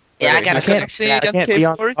 Yeah, I Literally, gotta I You got can't finish anything that. I against can't Cave be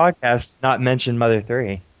on the Story? podcast not mention Mother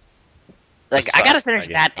 3. Like, I Aside gotta from finish that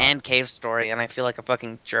game, that huh? and Cave Story, and I feel like a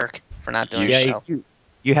fucking jerk for not doing You Yeah, sh- so.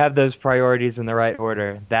 you have those priorities in the right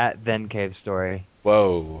order. That then Cave Story.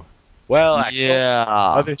 Whoa. Well, actually, Well,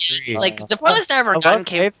 Yeah. Mother 3. like the farthest I ever I gotten love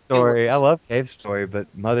Cave Cave Story Story. I was. love Cave Story, but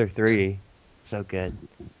Mother 3, so good.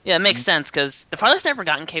 Yeah, it makes sense because the farthest I ever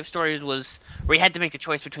got in Cave Stories was where you had to make the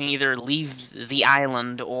choice between either leave the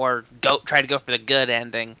island or go try to go for the good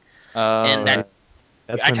ending. And that Right.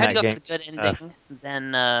 That's I when tried to that go for game the good tough. ending,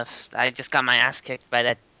 then I just got my ass kicked by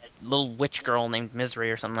that little witch girl named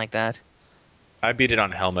Misery or something like that. I beat it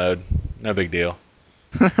on hell mode. No big deal.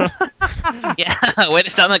 Yeah, way to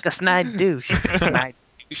sound like a snide douche. Snide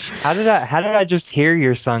douche. How did I just hear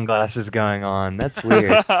your sunglasses going on? That's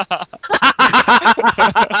weird.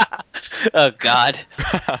 Oh God.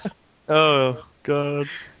 Oh god.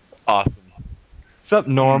 Awesome. What's up,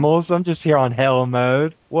 normals? I'm just here on hell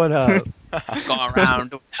mode. What up? Going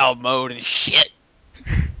around doing hell mode and shit.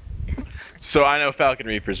 So I know Falcon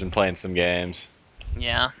Reaper's been playing some games.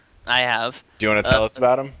 Yeah, I have. Do you want to Uh, tell us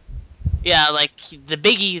about them? Yeah, like the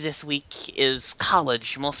biggie this week is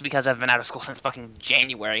college, mostly because I've been out of school since fucking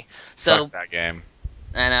January. So Fuck that game.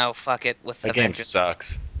 I know, fuck it with That a game vengeance.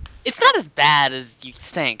 sucks. It's not as bad as you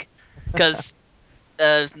think, because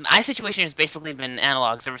my situation has basically been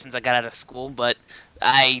analogs ever since I got out of school. But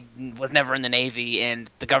I was never in the Navy, and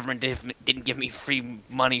the government didn't give me free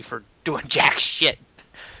money for doing jack shit.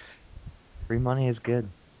 Free money is good.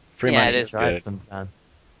 Free Yeah, money it Should is. is try it good. sometime.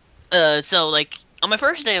 So like on my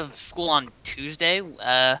first day of school on Tuesday,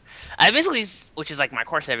 I basically, which is like my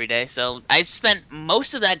course every day, so I spent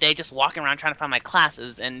most of that day just walking around trying to find my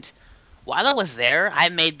classes. And while I was there, I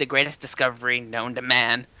made the greatest discovery known to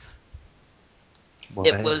man. What?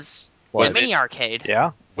 It was a Was mini it? arcade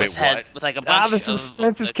Yeah, Wait, what? with like a Ah, the bunch of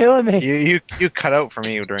suspense is killing me. you cut out for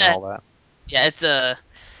me during all that. yeah, it's a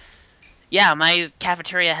yeah, my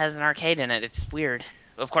cafeteria has an arcade in it. It's weird.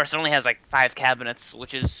 Of course, it only has like 5 cabinets,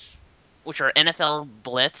 which are NFL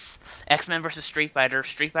Blitz, X-Men vs Street Fighter,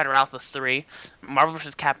 Street Fighter Alpha 3, Marvel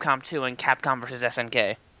vs Capcom 2, and Capcom vs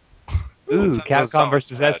SNK. Ooh, it Ooh, sounds like a Capcom solid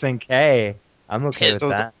versus spread. SNK. I'm okay with So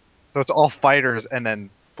it's, that. so it's all fighters and then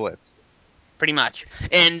Blitz. Pretty much.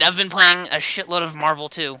 And I've been playing a shitload of Marvel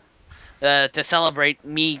 2 to celebrate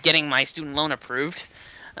me getting my student loan approved.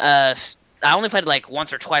 Uh, I only played like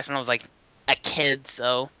once or twice when I was like a kid,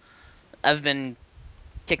 so I've been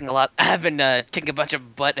kicking a lot. I've been kicking a bunch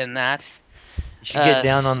of butt in that. You should get Uh,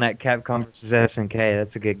 down on that Capcom versus SNK.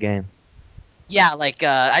 That's a good game. yeah, like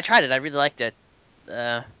I tried it. I really liked it.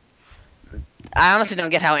 Uh, I honestly don't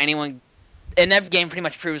get how anyone and that game pretty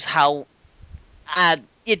much proves how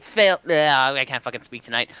it failed. I can't fucking speak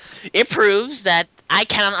tonight. It proves that I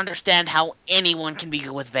cannot understand how anyone can be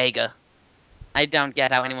good with Vega. I don't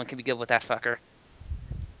get how anyone can be good with that fucker.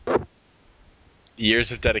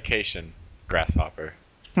 Years of dedication, Grasshopper.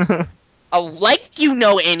 Oh, like you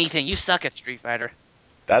know anything. You suck at Street Fighter.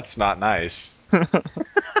 That's not nice.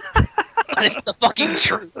 But it's the fucking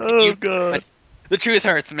truth. Oh You, god. but the truth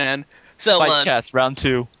hurts, man. So, Fight cast round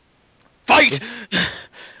 2. fight! This-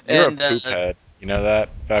 You're a And, poop head. You know that,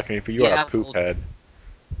 Falcon Reaper? You are a yeah, poop well, head.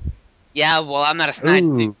 yeah, well, I'm not a snide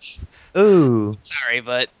Ooh, douche. ooh, Sorry,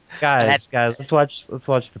 but I had, guys, let's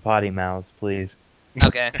watch the potty mouths, please.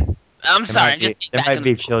 okay. I'm sorry, I'm just getting There back might in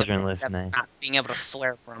the be flow of children listening. not being able to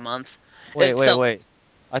swear for a month. Wait, wait, So, wait.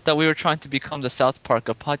 I thought we were trying to become the South Park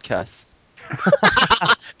of podcasts.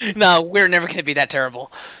 no, we're never gonna be that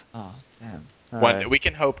terrible. Oh, damn. One, Alright. we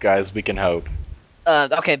can hope, guys. We can hope.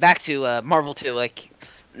 Okay, back to Marvel 2. Like,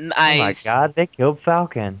 Oh my God, they killed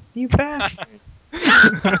Falcon. You bastards.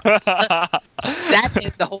 that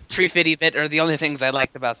and the whole Tree Fitty bit are the only things I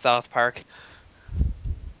liked about South Park.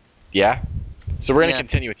 Yeah. So we're gonna Yeah,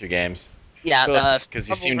 continue with your games. yeah. Fill us in, because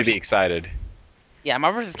you Marvel seem to be vs. excited. Yeah,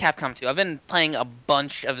 Marvel vs. Capcom 2. I've been playing a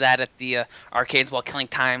bunch of that at the arcades while killing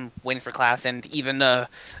time, waiting for class, and even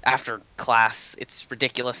after class. It's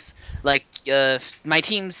ridiculous. Like, my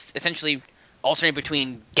teams essentially alternate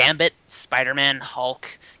between Gambit, Spider-Man, Hulk,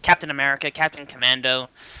 Captain America, Captain Commando,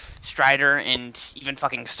 Strider, and even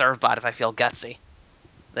fucking Servbot if I feel gutsy.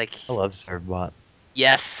 Like, I love Servbot.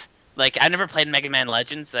 yes. Like, I never played Mega Man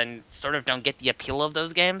Legends and sort of don't get the appeal of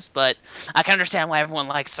those games, but I can understand why everyone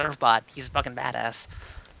likes Surfbot. He's fucking badass.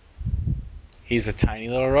 He's a tiny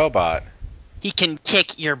little robot. He can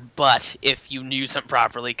kick your butt if you use him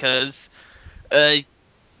properly, because uh,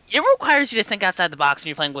 it requires you to think outside the box when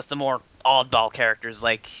you're playing with the more oddball characters,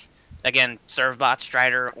 like, again, Surfbot,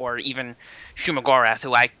 Strider, or even Shumagorath,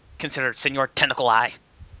 who I consider Senor Tentacle Eye.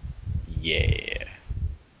 Yeah.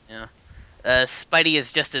 Yeah. Spidey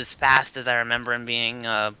is just as fast as I remember him being,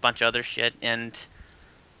 a bunch of other shit, and,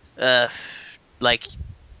 uh, like,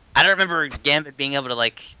 I don't remember Gambit being able to,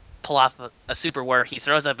 like, pull off a super where he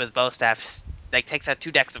throws up his bow staff, like, takes out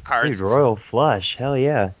 2 decks of Dude, cards. Royal Flush, hell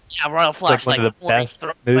yeah. Yeah, Royal It's like Flush, one like, of the where he best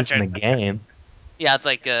throws a moves bunch in of, the game. yeah, it's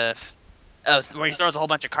like, where he throws a whole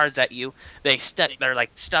bunch of cards at you, they're, like,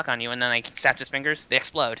 stuck on you, and then, like, he snaps his fingers, they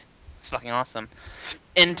explode. It's fucking awesome.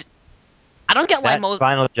 And I don't get why That most,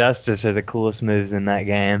 Final Justice are the coolest moves in that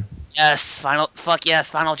game. Final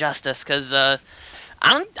Justice, because, I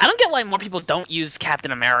don't get why more people don't use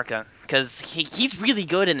Captain America, because he's really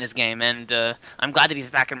good in this game, and I'm glad that he's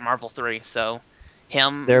back in Marvel 3. So They're a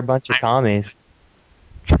him, bunch of Tommies.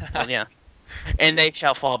 well, yeah, and they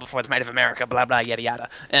shall fall before the might of America. Blah blah yada yada,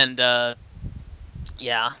 and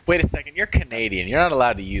yeah. Wait a second, you're Canadian. You're not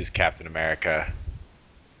allowed to use Captain America.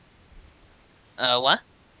 What?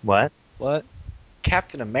 What? What?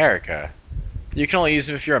 Captain America? You can only use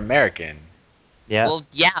him if you're American. Yeah. Well,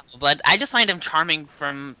 yeah, but I just find him charming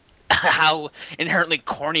from how inherently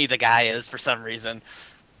corny the guy is for some reason.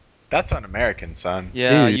 That's un-American, son.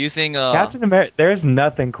 Yeah, Dude, using Captain America. There's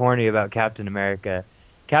nothing corny about Captain America.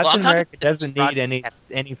 Well, I'm Captain talking America just doesn't broad. need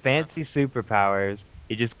any fancy superpowers.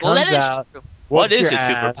 He just Well, that comes is out, true. what whoops is your his ass,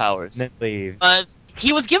 and superpowers? then leaves.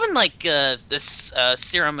 He was given like this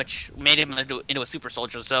serum, which made him into a super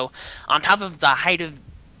soldier. So on top of the height of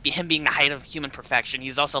him being the height of human perfection,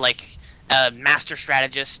 he's also like a master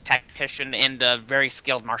strategist, tactician, and a very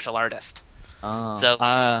skilled martial artist. So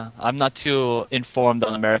I'm not too informed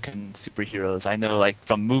on American superheroes. I know like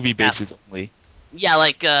from movie yeah, bases only. yeah,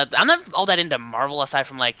 like I'm not all that into Marvel aside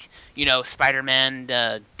from like Spider-Man,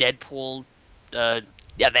 Deadpool, uh,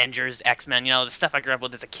 Avengers, X-Men. The stuff I grew up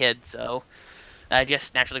with as a kid. So I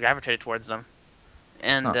just naturally gravitated towards them.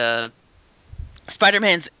 And Huh.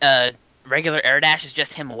 Spider-Man's regular air dash is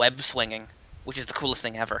just him web swinging, which is the coolest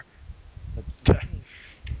thing ever.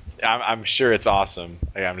 I'm sure it's awesome.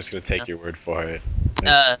 I'm just gonna Yeah. take your word for it.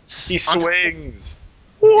 Uh, He on top, swings.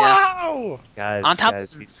 yeah, Wow. on top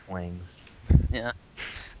Guys, of he swings. yeah,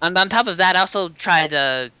 and on top of that, I also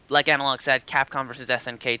tried like Analog said, Capcom versus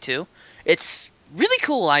SNK 2. It's really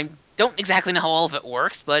cool. I don't exactly know how all of it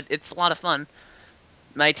works, but it's a lot of fun.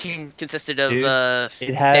 My team consisted of Dude,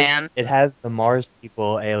 Dan. it has the Mars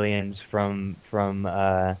people aliens from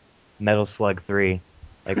Metal Slug 3.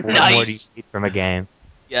 Like what more do you Nice. need from a game?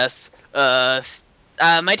 Yes.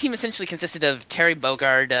 My team essentially consisted of Terry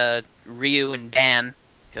Bogard, Ryu, and Dan,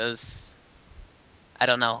 because I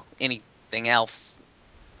don't know anything else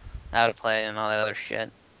how to play and all that other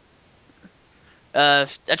shit. I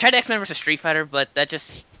tried X-Men vs Street Fighter, but that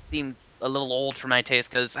just seemed a little old for my taste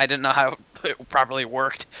because I didn't know how it properly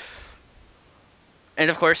worked. And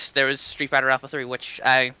of course, there was Street Fighter Alpha 3, which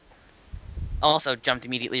I also jumped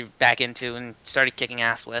immediately back into and started kicking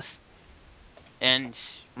ass with. And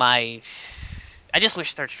my, I just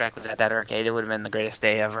wish Third Strike was at that arcade. It would have been the greatest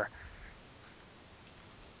day ever. Or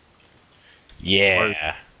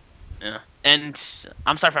Yeah. Yeah. And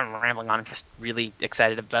I'm sorry if I'm rambling on. I'm just really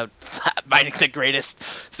excited about finding the greatest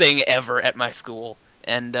thing ever at my school.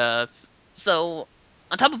 And so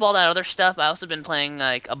on top of all that other stuff, I also been playing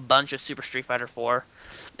like a bunch of Super Street Fighter 4,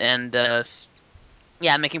 and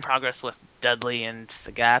yeah, making progress with Dudley and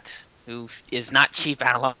Sagat, who is not cheap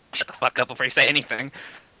analog. Shut the fuck up before you say anything.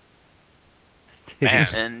 dude, Man.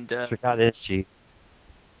 And Sagat is cheap.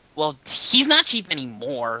 well, he's not cheap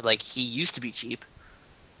anymore. Like he used to be cheap.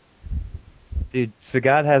 Dude,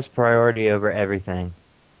 Sagat has priority over everything.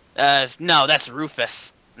 No, that's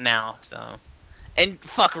Rufus now. So and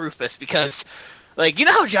fuck Rufus because like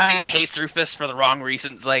how Johnny hates Rufus for the wrong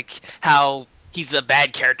reasons, like how he's a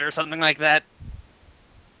bad character or something like that.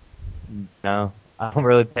 No, I don't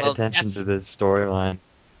really pay Well, attention to the storyline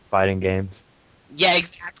fighting games. yeah,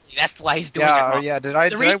 exactly. That's why he's doing it Yeah, wrong. yeah. Did The I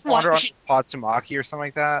reason why wander we onto should. Potsumaki or something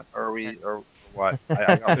like that, or are we or what?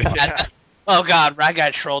 I got lost. Yeah, oh god, I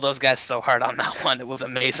got trolled those guys so hard on that one. It was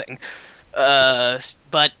amazing.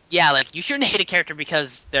 But yeah, like you shouldn't hate a character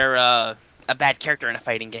because they're a bad character in a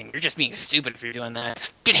fighting game. You're just being stupid if you're doing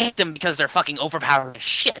that. You should hate them because they're fucking overpowered as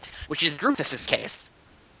shit, which is Rufus's case.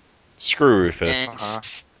 Screw Rufus. And Uh huh.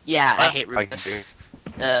 yeah, I I hate like you. Rufus.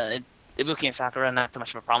 Uh, Ibuki and Sakura are not so much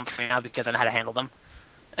of a problem for me now because I know how to handle them.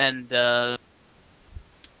 And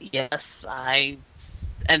yes,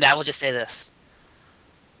 and I will just say this: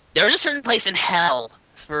 there is a certain place in hell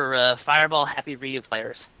for Fireball Happy Ryu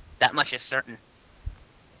players. That much is certain.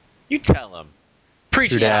 You tell him.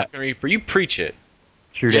 Preach True it, dat. Captain Reaper. You preach it.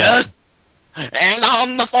 True dat. Yes. And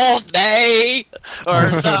on the fourth day, or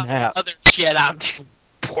Oh, some snap. other shit. I'm too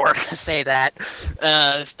poor to say that.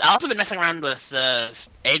 I also been messing around with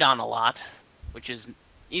Adon a lot, which is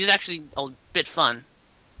he's actually a bit fun.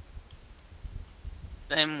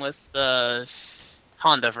 Same with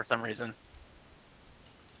Honda for some reason.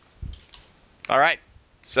 All right.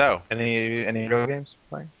 So Any video games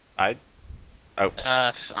playing?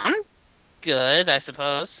 I'm good, I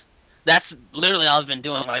suppose. That's literally all I've been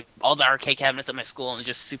doing. Like all the arcade cabinets at my school, and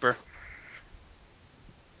just super.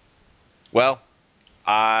 well,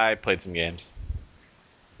 I played some games.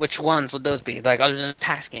 Which ones would those be? Like other than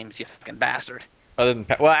PAX games, you fucking bastard. Other than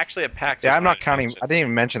well, actually at PAX. Yeah, was I'm when not I counting. mentioned- I didn't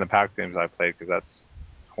even mention the PAX games I played because that's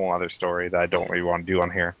a whole other story that I don't really want to do on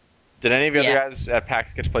here. Did any of you Yeah. other guys at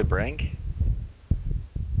PAX get to play Brink?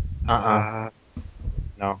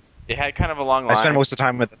 No. It had kind of a long I line. spent most of the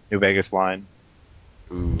time with the New Vegas line.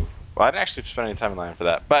 Ooh. Well, I didn't actually spend any time in line for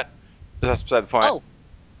that, but that's beside the point. Oh,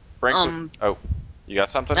 Brink. Oh, you got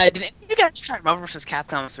something? did you guys try Marvel vs.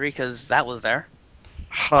 Capcom 3? Because that was there.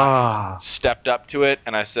 Stepped up to it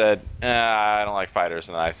and I said, I don't like fighters,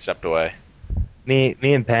 and then I stepped away. Me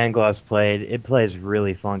and Pangloss played. It plays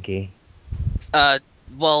really funky.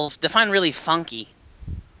 Well, define really funky.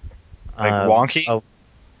 Like Um, wonky, oh,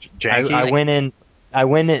 janky. I went in. I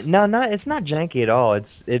went in. No, it's not janky at all.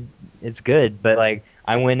 It's good. But like,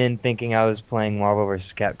 I went in thinking I was playing Marvel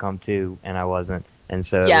vs. Capcom 2, and I wasn't, and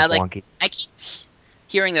so it Yeah, was like wonky. I keep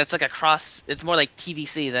hearing that it's like a cross. It's more like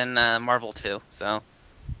TVC than Marvel 2. So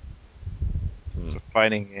It's a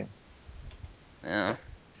fighting game. yeah.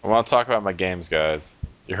 I want to talk about my games, guys.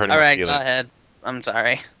 You're hurting All my right, go feelings. ahead. I'm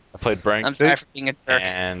sorry. I played Brink I'm sorry for being a jerk.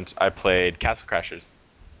 and I played Castle Crashers,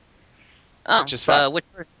 Oh, which is fun. which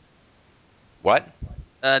version? What?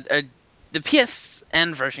 The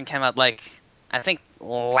PSN version came out like I think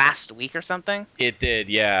last week or something. It did,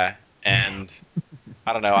 yeah. And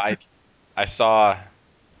I don't know. I saw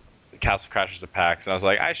Castle Crashers at PAX, and I was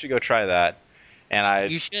like, I should go try that.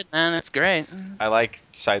 And You should, man. It's great. I like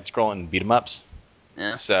side-scrolling beat 'em ups, Yeah.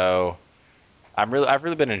 so I've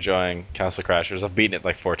really been enjoying Castle Crashers. I've beaten it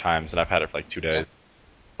like 4 times, and I've had it for like 2 days.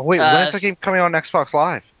 Oh, wait, when is the game coming on Xbox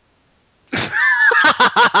Live?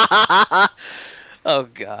 Oh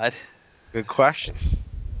God. Good question. It's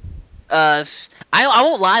Uh, I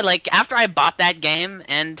won't lie. Like after I bought that game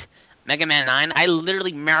and Mega Man 9, I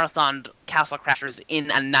literally marathoned Castle Crashers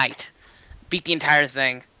in a night. Beat the entire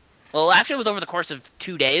thing. Well, actually, it was over the course of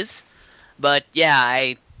 2 days. But yeah,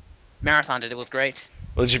 I marathoned it. It was great.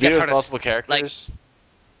 well, did you beat Gets it with hard as multiple like characters?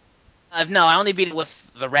 no, I only beat it with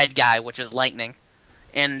the red guy, which is Lightning,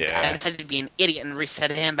 and I Yeah. decided to be an idiot and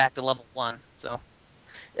reset him back to level 1. So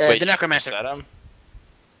Wait, the you can Necromancer. reset them?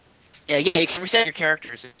 Yeah, you can reset your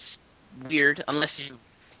characters. It's weird unless you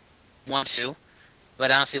want to,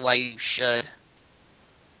 but I don't see why you should.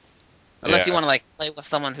 Unless you Yeah. want to like play with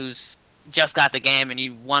someone who's just got the game and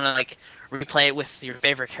you want to like replay it with your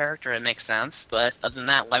favorite character, it makes sense. But other than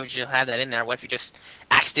that, why would you have that in there? What if you just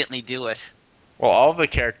accidentally do it? Well, all of the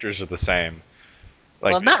characters are the same.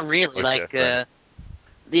 Like Well, they not just really. look Like, different.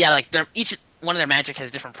 yeah, like they're each one of their magic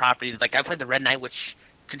has different properties. Like I played the Red Knight, which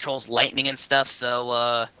controls lightning and stuff.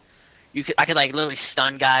 So I could like literally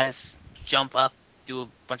stun guys, jump up, do a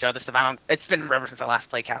bunch of other stuff. I don't. It's been forever since I last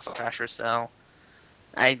played Castle Crashers, so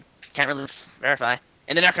I can't really verify.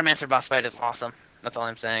 And the Necromancer boss fight is awesome. That's all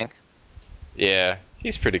I'm saying. Yeah,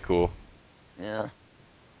 he's pretty cool. Yeah.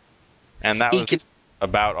 And that He could. was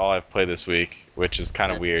about all I've played this week, which is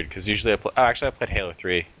kind of Yeah. weird because usually actually I played Halo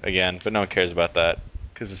 3 again, but no one cares about that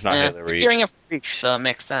because it's not Yeah. Halo You're Reach. gearing up for Reach, so it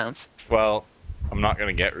makes sense. Well, I'm not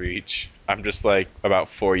gonna get Reach. I'm just like about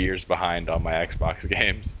 4 years behind on my Xbox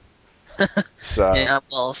games. So Yeah.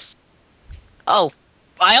 Well. Oh.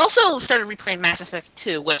 I also started replaying Mass Effect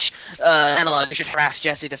 2, which analog you should harass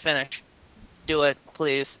Jesse to finish. Do it,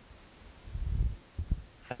 please.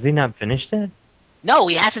 Has he not finished it? No,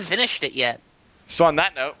 he hasn't finished it yet. so on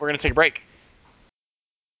that note, we're gonna take a break.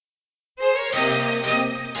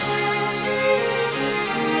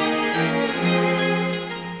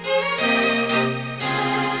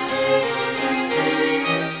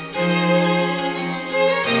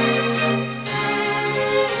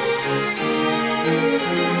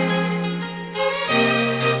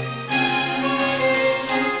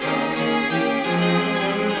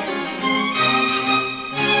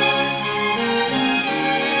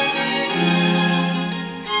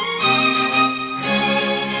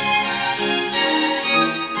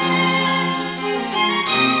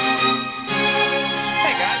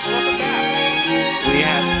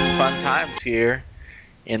 times here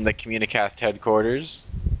in the Communicast headquarters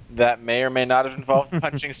that may or may not have involved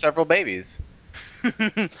punching several babies.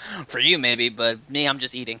 For you, maybe, but me, I'm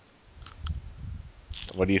just eating.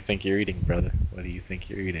 What do you think you're eating, brother? What do you think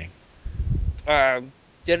you're eating?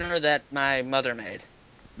 Dinner that my mother made.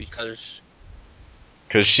 Because.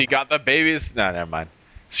 Because she got the babies. No, never mind.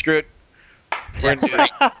 Screw it. We're That's gonna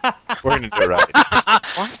do it. We're gonna do it right.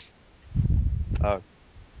 What?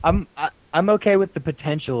 I'm okay with the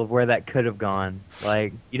potential of where that could have gone.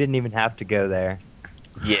 Like you didn't even have to go there.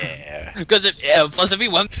 Yeah. Because plus if he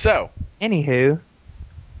went So Anywho,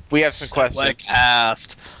 we have some questions.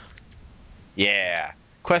 cast. Yeah.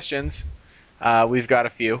 Questions. We've got a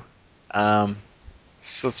few.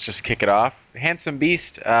 So let's just kick it off. Handsome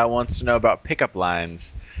Beast wants to know about pickup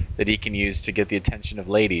lines that he can use to get the attention of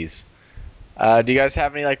ladies. Do you guys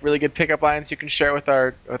have any like really good pickup lines you can share with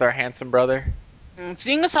our handsome brother?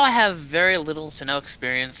 Seeing as how I have very little to no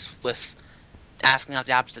experience with asking out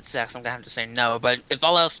the opposite sex, I'm gonna have to say no. But if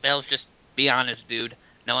all else fails, just be honest, dude.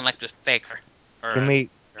 No one likes to fake her. Or,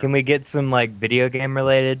 can we get some like video game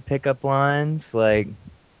related pickup lines? Like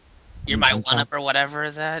you're I'm, my I'm one trying, up or whatever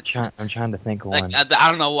is that? I'm trying to think of Like one. I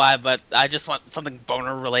don't know why, but I just want something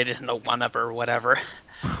boner related in a one up or whatever.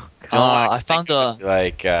 I found the.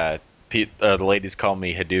 Like the ladies call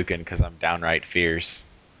me Hadouken because I'm downright fierce.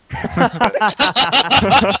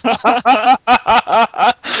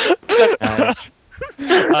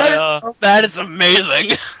 Nice. That is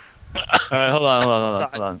amazing. Hold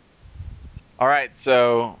on. All right,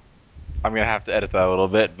 so I'm gonna have to edit that a little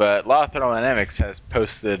bit, but Law of Thermodynamics has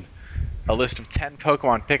posted a list of 10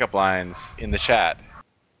 Pokemon pickup lines in the chat.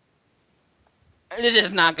 It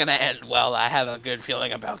is not gonna end well. I have a good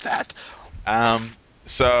feeling about that.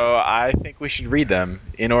 So I think we should read them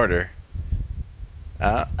in order.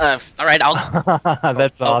 All right, I'll.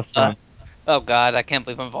 That's awesome. Oh God, I can't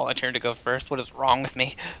believe I'm volunteering to go first. What is wrong with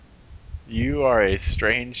me? You are a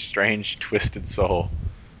strange, strange, twisted soul.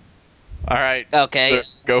 All right. Okay.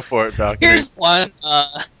 So go for it, Falcon. Here's one.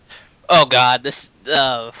 Oh God, this.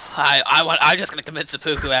 I'm just gonna commit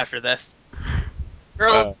seppuku after this.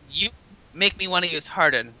 Girl, you make me want to use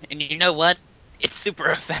Harden, and you know what? It's super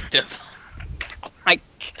effective. Like,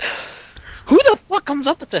 who the fuck comes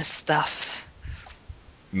up with this stuff?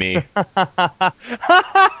 Me.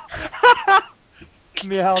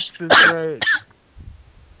 Meowth is great.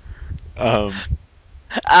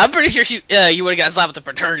 I'm pretty sure you would have got slapped with a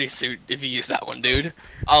paternity suit if you used that one, dude.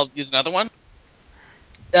 I'll use another one.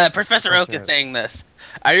 Professor Oak is saying this.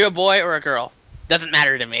 Are you a boy or a girl? Doesn't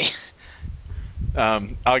matter to me.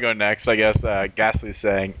 I'll go next, I guess. Ghastly's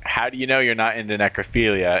saying, "How do you know you're not into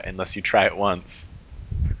necrophilia unless you try it once?"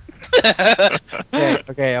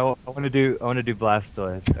 Okay. I want to do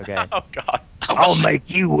Blastoise. Okay. Oh God. I'll make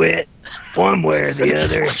you wet one way or the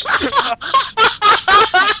other.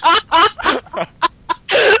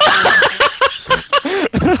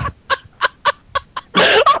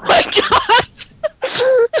 Oh my God!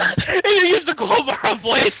 And you use the Globara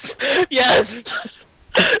voice. Yes.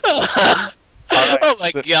 All right, Oh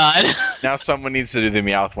my so God. now someone needs to do the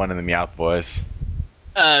Meowth one and the Meowth voice.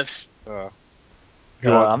 Who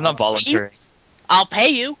wants I'm not volunteering. I'll pay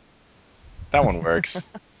you. that one? Works.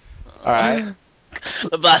 All right.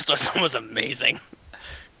 The Blastoise one was amazing.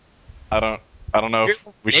 I don't know if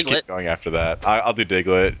we should Diglett. keep going after that. I'll do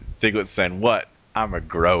Diglett. Diglett's saying, "What? I'm a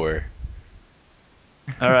grower."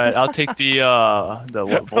 All right, I'll take the what?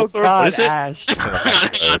 Oh Voltorb? God, What is it? Ash. It's an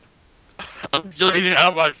electrode. I'm deleting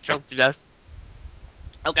out my choke to death.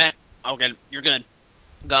 Okay. Okay, you're good.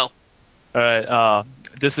 Go. All right.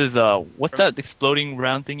 This is what's that exploding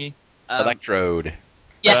round thingy? Electrode.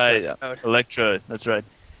 Yes. Right. Electrode. That's right.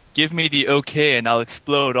 Give me the okay, and I'll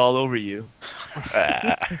explode all over you.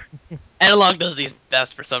 Analog does these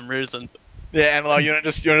best for some reason. Yeah, Analog, you wanna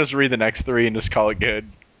just read the next three and just call it good?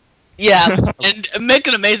 Yeah, and make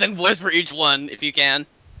an amazing voice for each one if you can.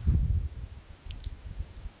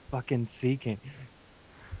 Fucking Seeking.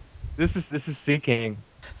 This is Seeking.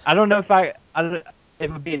 I don't know if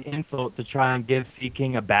it would be an insult to try and give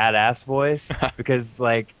Seeking a badass voice because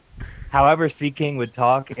like however Seeking would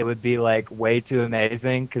talk, it would be like way too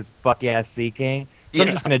amazing because fuck yeah, Seeking. So I'm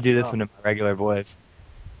Yeah. just gonna do this one in my regular voice.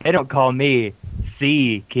 They don't call me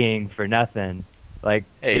C King for nothing. Like,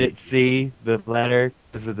 Hey. did it C the letter?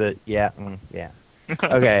 This is the yeah.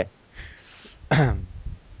 Okay.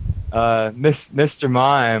 Mr.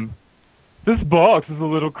 Mime, this box is a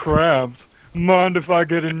little cramped. Mind if I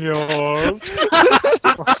get in yours?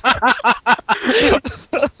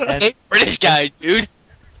 and, Hey, British guy, dude.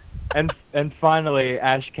 and finally,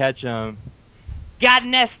 Ash Ketchum. Got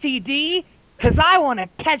an STD? Cause I want to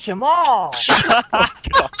catch 'em all. Oh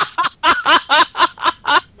God.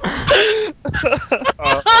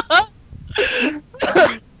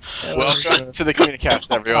 Uh, welcome to the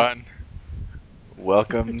Communicast, everyone.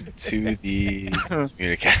 Welcome to the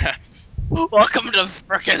Communicast. Welcome to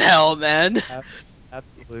frickin' hell, man.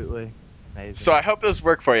 Absolutely amazing. So I hope those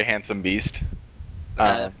work for you, Handsome Beast.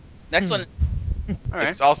 Next one. All right.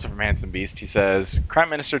 It's also from Handsome Beast. He says, Crime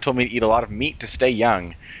Minister told me to eat a lot of meat to stay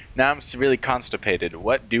young. Now I'm severely constipated.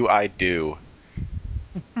 What do I do?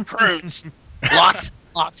 Prunes.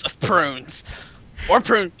 Lots of prunes. Or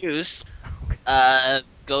prune juice.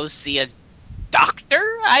 Go see a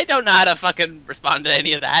doctor? I don't know how to fucking respond to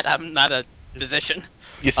any of that. I'm not a physician.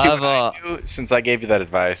 You see, I've, what I do, since I gave you that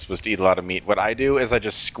advice, was to eat a lot of meat. What I do is I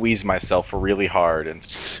just squeeze myself really hard. And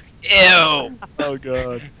Ew. Oh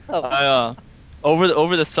god.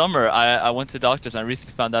 Over the summer, I went to doctors and I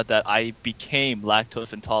recently found out that I became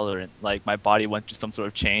lactose intolerant. Like my body went through some sort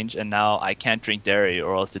of change, and now I can't drink dairy,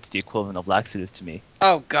 or else it's the equivalent of laxatives to me.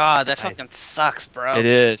 Oh god, that Nice. fucking sucks, bro. It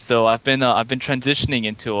is. So I've been transitioning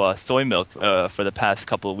into soy milk for the past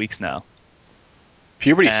couple of weeks now.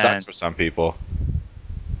 puberty And- sucks for some people.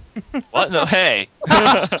 What? No, hey.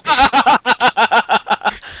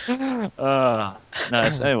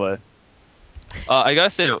 Nice. Anyway, I gotta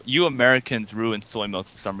say, you Americans ruin soy milk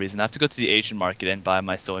for some reason. I have to go to the Asian market and buy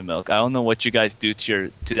my soy milk. I don't know what you guys do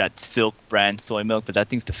to that Silk brand soy milk, but that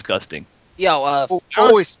thing's disgusting. Yo, Oh,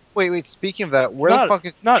 Sean, wait. Speaking of that, It's where not, the fuck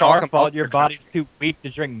is it's not our chocolate fault. milk Your in country? body's too weak to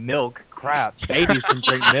drink milk. Crap. Babies can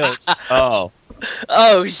drink milk. Oh,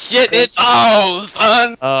 oh shit, it's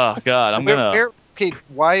son. oh God, I'm gonna. Okay,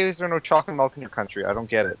 why is there no chocolate milk in your country? I don't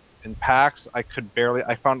get it. In PAX, I could barely.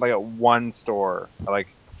 I found like at one store, like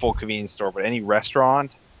a full convenience store, but any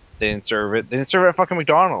restaurant, they didn't serve it. They didn't serve it at fucking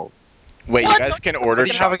McDonald's. Wait, What? you guys can What order do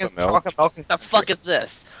you have chocolate against milk? chocolate milk? In The fuck is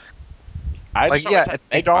this? I like just always had at to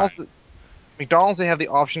make McDonald's? mine. McDonald's they have the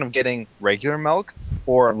option of getting regular milk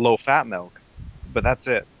or low fat milk, but that's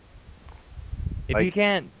it. If Like-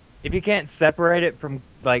 you can't separate it from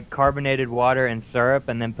like carbonated water and syrup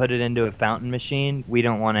and then put it into a fountain machine, we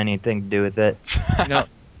don't want anything to do with it.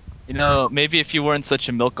 You know, maybe if you weren't such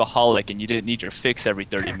a milkaholic and you didn't need your fix every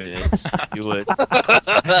 30 minutes, you would.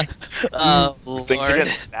 Oh Things are lord.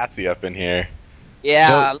 getting sassy up in here.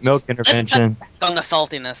 Yeah. Milk intervention. On the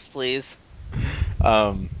saltiness, please.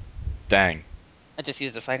 Dang. I just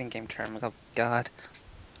used a fighting game term. Oh god.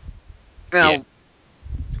 Yeah.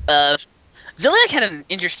 Now, Ziliak had an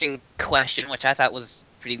interesting question, which I thought was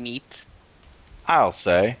pretty neat. I'll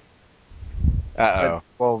say. Uh-oh.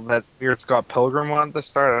 Well, that weird Scott Pilgrim one at the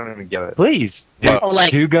start, I don't even get it. Please, Well, Oh, like,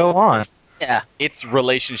 do go on. yeah, it's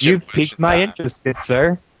relationship You've questions piqued my time. interest, good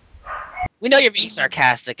sir. we know you're being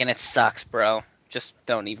sarcastic, and it sucks, bro. Just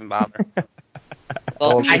don't even bother.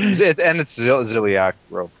 Well, Well, it's Ziliak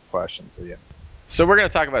wrote the question, so yeah. So we're going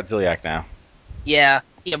to talk about Ziliak now. yeah,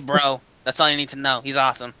 bro. That's all you need to know. He's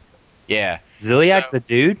awesome. Yeah. Ziliak's So- a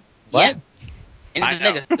dude? Yeah. What? And he's I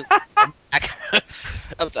a nigga.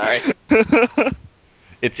 I'm sorry.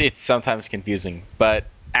 It's sometimes confusing, but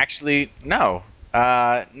actually, no.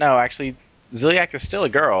 No, actually, Ziliak is still a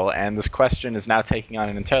girl, and this question is now taking on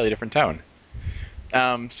an entirely different tone.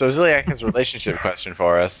 So Ziliak has a relationship question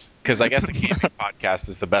for us, because I guess a camping podcast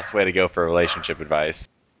is the best way to go for relationship advice.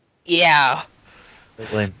 Yeah.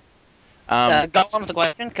 Absolutely. Go on with the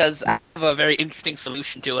question, because I have a very interesting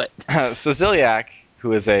solution to it. So Ziliak,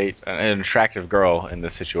 who is an attractive girl in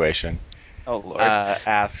this situation, Oh lord.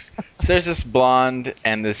 asks, so there's this blonde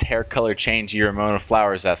and this hair color change Ramona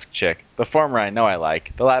Flowers-esque chick. The former I know I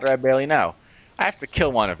like, the latter I barely know. I have to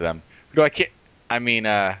kill one of them. Who do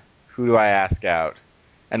I who do I ask out?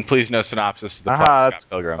 And please no synopsis to the plot, Scott That's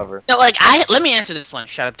Pilgrim. clever. No, like let me answer this one.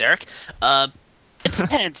 Shut up, Derek. It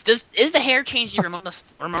depends. Is the hair changing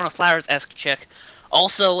Ramona Flowers esque chick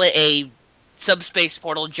also a subspace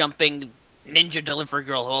portal jumping ninja delivery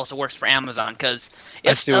girl who also works for Amazon? Because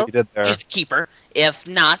I if see what so, you did there. she's a keeper. If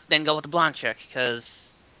not, then go with the blonde chick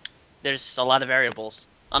because there's a lot of variables.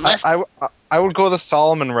 Unless I would go the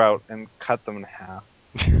Solomon route and cut them in half.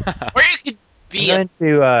 or you could be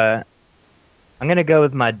I'm gonna go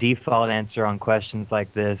with my default answer on questions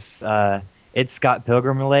like this. It's Scott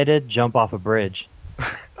Pilgrim related. Jump off a bridge.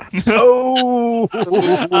 Oh,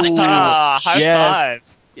 High yes.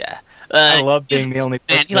 five. yeah. I love being the only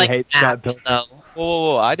Man, person he that like hates Scott apps, Pilgrim. though.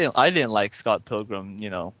 Whoa. I didn't like Scott Pilgrim.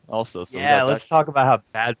 Also. So we Yeah, got let's that. talk about how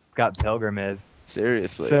bad Scott Pilgrim is.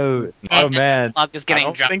 Seriously. So, oh man, Log is I getting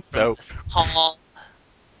don't dropped think from so. Hall.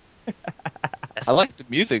 I like the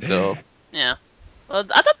music though. Yeah. Well,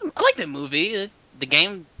 I liked the movie. The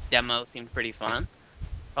game demo seemed pretty fun.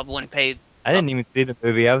 Probably wouldn't pay. I didn't even see the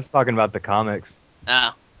movie. I was talking about the comics.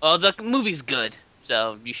 Well, the movie's good.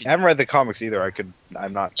 so you should. I haven't read the comics either.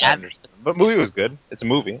 I'm not Yeah. that interested. But movie was good. It's a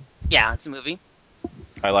movie. Yeah, it's a movie.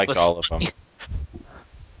 I liked Was- all of them.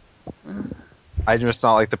 I'm just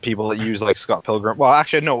not like the people that use like Scott Pilgrim. Well,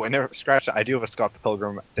 actually, no. I never scratch that. I do have a Scott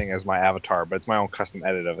Pilgrim thing as my avatar, but it's my own custom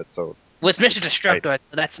edit of it. So With Mr. Destructoid,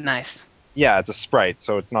 so that's nice. yeah, it's a sprite.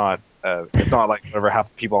 So it's not. It's not like whatever half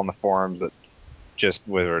the people on the forums that just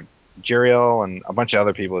with Jeriel and a bunch of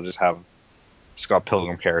other people just have Scott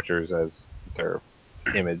Pilgrim characters as their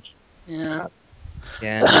image. Yeah.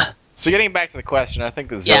 Yeah. So getting back to the question, I think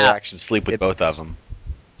the Yeah. Zodiac should sleep with both of them.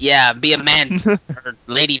 Yeah, be a man or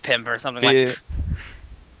lady pimp or something like that.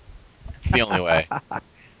 It's the only way.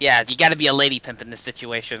 Yeah, you gotta be a lady pimp in this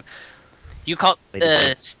situation. You call Lady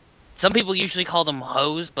pimp. some people usually call them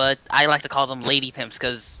hoes, but I like to call them lady pimps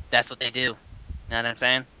because that's what they do. You know what I'm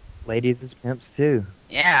saying? Ladies is pimps too.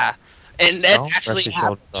 Yeah, and that's Well, actually rest your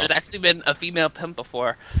happened. shoulders There's off. actually been a female pimp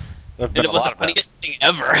before, There've and been it a was the lot of funniest them. thing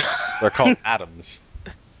ever. They're called Adams.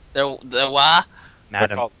 the what? They're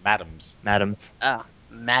Madam, called Madams. madams. Oh,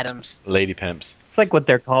 madams. Lady pimps. It's like what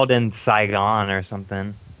they're called in Saigon or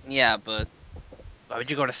something. Yeah, but why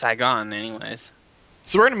would you go to Saigon anyways?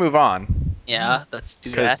 So we're gonna move on Yeah, let's do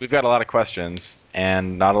because that. we've got a lot of questions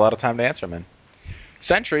and not a lot of time to answer them in.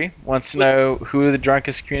 Sentry wants to know who the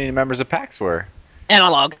drunkest community members of PAX were.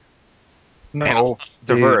 Analog. No,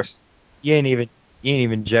 Dude. diverse. You ain't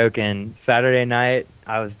even joking. Saturday night,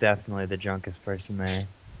 I was definitely the drunkest person there.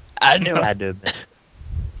 I knew it. Had to admit.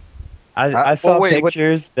 I saw Well, wait, what?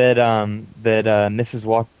 pictures that Mrs.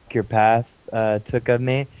 Walk Your Path took of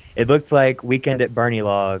me. It looked like Weekend at Bernie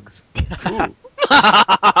Logs. Ooh.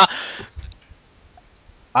 I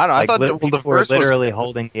don't know. I Like thought people were diverse literally was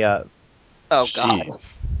holding me up. Oh god.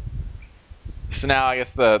 Jeez. So now I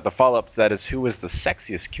guess the follow-up to that is who was the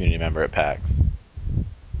sexiest community member at PAX?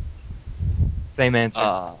 Same answer.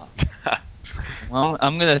 Well,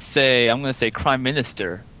 I'm gonna say Prime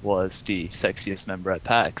Minister was the sexiest member at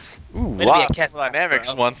PAX. Ooh, Way to be a lot of Kess,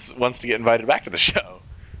 dynamics bro. wants to get invited back to the show.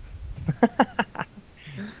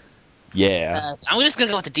 Yeah. I'm just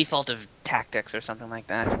gonna go with the default of tactics or something like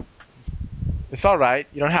that. It's alright.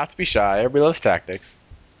 You don't have to be shy. Everybody loves tactics.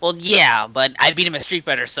 Well, yeah, but I beat him at Street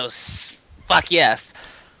Fighter, so fuck yes.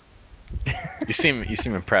 You seem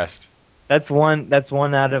impressed. That's one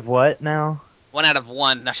out of what now? 1 out of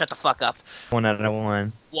 1. Now shut the fuck up. 1 out of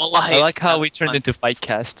 1. Wallahi, I like it's how not we turned fun. into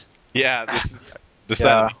Fightcast. Yeah, this is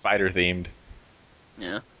decidedly fighter themed.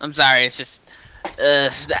 Yeah, I'm sorry. It's just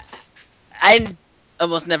I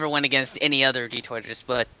almost never went against any other G-Twitchers,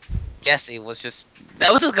 but Jesse was just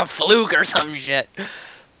that was like a fluke or some shit.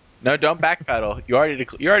 No, don't backpedal. You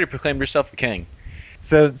already proclaimed yourself the king.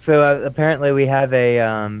 So apparently we have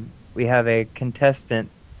a contestant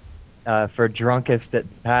for drunkest at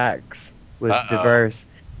PAX with Uh-oh. diverse.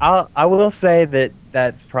 I will say that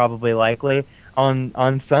that's probably likely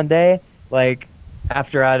on Sunday. Like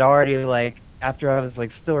after I was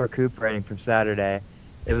like still recuperating from Saturday,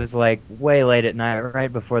 it was like way late at night,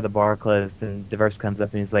 right before the bar closed, and diverse comes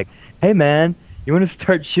up and he's like, "Hey man, you want to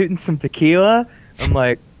start shooting some tequila?" I'm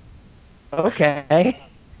like, "Okay."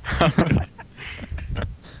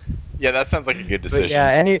 Yeah, that sounds like a good But decision.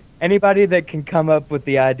 yeah, anybody that can come up with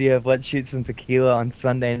the idea of let's shoot some tequila on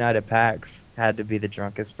Sunday night at PAX had to be the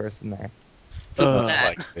drunkest person there. Most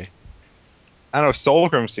that. likely. I don't know.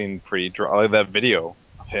 Solgrim seemed pretty drunk. Like that video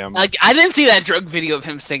of him. Like I didn't see that drug video of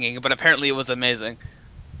him singing, but apparently it was amazing.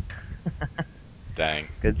 Dang.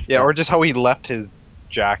 Good stuff. Yeah, or just how he left his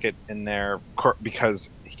jacket in there because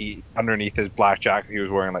he underneath his black jacket he was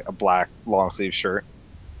wearing like a black long sleeve shirt.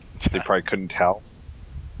 So you probably couldn't tell.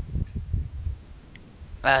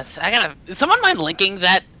 I gotta. Is someone mind linking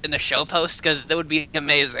that in the show post because that would be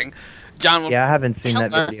amazing. John will Yeah, I haven't seen tell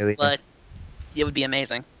that us, video either. but it would be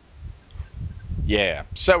amazing. Yeah.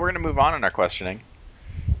 So we're gonna move on in our questioning.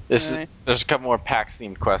 Alright. There's a couple more PAX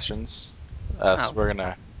themed questions. So Oh. we're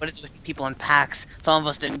gonna. What is it with you people in packs? Some of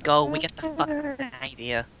us didn't go. We get the fucking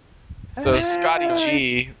idea. So Scotty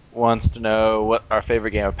G wants to know what our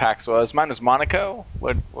favorite game of PAX was. Mine was Monaco.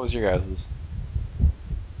 What was your guys's?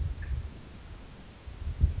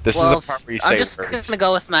 This is the Well, part where you I'm say just words. gonna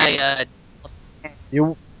go with my.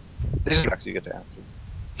 You. This is actually you get to answer.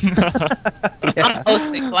 I'm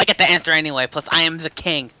hosting, so I get the answer anyway. Plus, I am the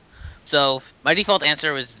king. So my default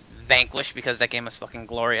answer was Vanquish because that game was fucking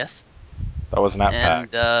glorious. That wasn't at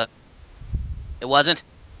And PAX. it wasn't.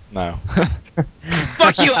 No.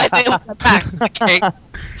 Fuck you! I think it was PAX. The king.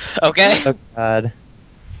 Okay. Oh God,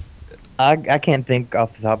 I can't think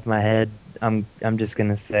off the top of my head. I'm just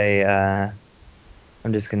gonna say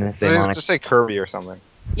Monica. Just say Kirby or something.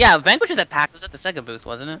 Yeah, Vanquish was at PAX. It was at the second booth,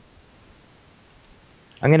 wasn't it?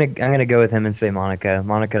 I'm gonna go with him and say Monaco.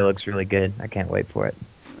 Monaco looks really good. I can't wait for it.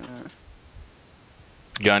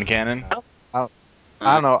 Gun cannon.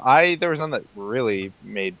 I don't know. There was none that really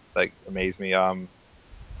amazed me. I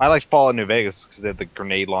like Fallout New Vegas because they had the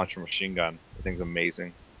grenade launcher machine gun. The thing's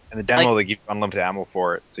amazing. And the demo, they give you unlimited ammo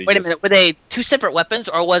for it. So you Wait a just, minute, were they two separate weapons,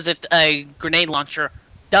 or was it a grenade launcher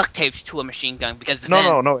duct taped to a machine gun? Because then,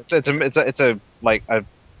 no. It's a like a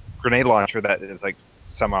grenade launcher that is like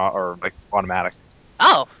semi or like automatic.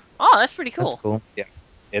 oh, that's pretty That's cool. cool.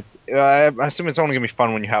 It's I assume it's only gonna be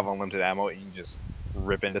fun when you have unlimited ammo and you can just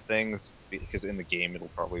rip into things because in the game it'll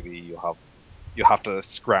probably be you'll have to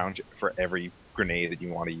scrounge for every grenade that you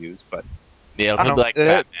want to use. But Yeah, I it'll don't be like know.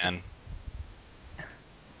 Fat Man.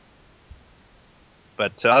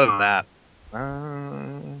 But other than that,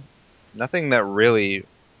 nothing that really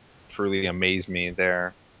truly amazed me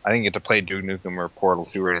there. I didn't get to play Duke Nukem or Portal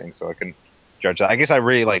 2 or anything, so I couldn't judge that. I guess I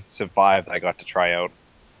really liked Civ 5 that I got to try out.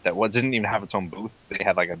 That didn't even have its own booth. They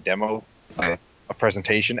had like a demo, a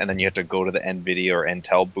presentation, and then you had to go to the NVIDIA or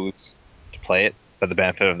Intel booths to play it. But the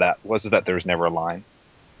benefit of that was that there was never a line.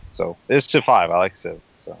 So it was Civ 5. I like Civ,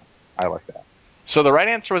 so I like that. So the right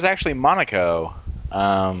answer was actually Monaco.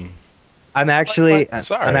 I'm actually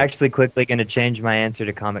Sorry. I'm actually quickly gonna change my answer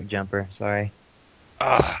to Comic Jumper. Sorry.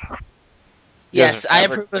 Ugh. You guys Yes, are I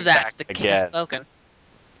never approve coming of that. back The king again. has spoken.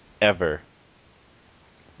 Ever.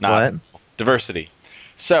 Nah, What? it's cool. Diversity.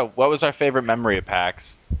 So, what was our favorite memory of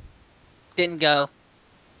PAX? Didn't go.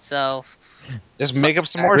 So Just make up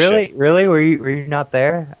some more Really, shit. really? Were you not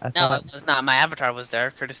there? I no, thought. it was not. My avatar was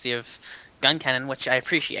there, courtesy of Gun Cannon, which I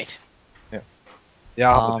appreciate. Yeah,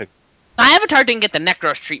 I'll have to pick. My avatar didn't get the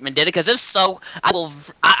Necros treatment, did it? Because if so,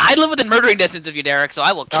 I live within murdering distance of you, Derek. So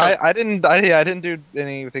I will kill you. I didn't do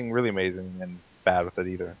anything really amazing and bad with it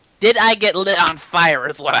either. Did I get lit on fire?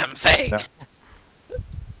 Is what I'm saying. No.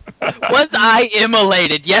 Was I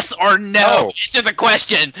immolated? Yes or no? No. Answer the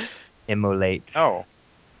question. Immolate. Oh,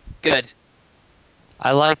 Good.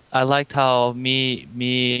 I liked how me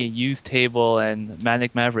use table and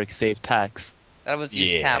Manic Maverick saved tax. That was Yeah.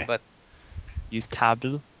 used tab, but Use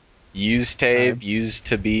table. Used Tave, used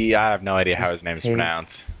to be. I have no idea how his name's Tave.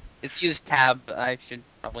 pronounced. it's used tab. I should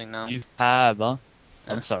probably know. Use tab, huh?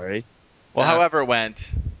 I'm sorry. Well, however it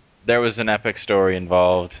went, there was an epic story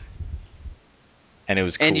involved, and it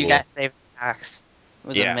was cool. And you got saved tax. It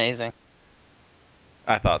was Yeah. amazing.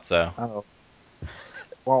 I thought so. oh.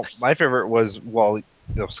 Well, my favorite was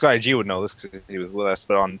Sky G would know this because he was with us.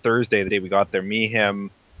 But on Thursday, the day we got there, me,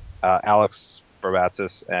 him, Alex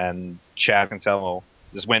Barbatsis, and Chad Anselmo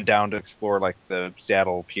just went down to explore like the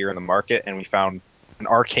Seattle Pier and the market, and we found an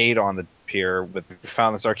arcade on the pier. We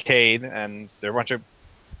found this arcade, and there were a bunch of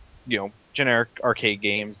generic arcade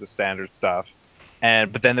games, the standard stuff.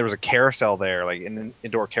 But then there was a carousel there, like an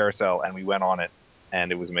indoor carousel, and we went on it,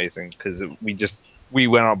 and it was amazing because we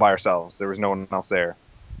went on by ourselves. There was no one else there,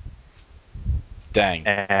 Dang.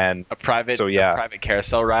 and A private so yeah,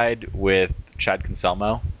 carousel ride with Chad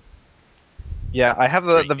Conselmo. yeah. I have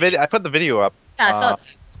the video. I put the video up. Yeah, I saw it.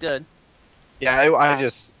 It's good. Yeah, I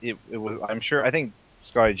just it was. I'm sure. I think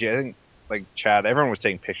Scotty G. I think like Chad. Everyone was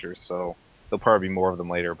taking pictures, so there'll probably be more of them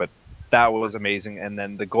later. But that was amazing. And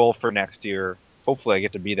then the goal for next year, hopefully I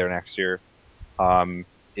get to be there next year,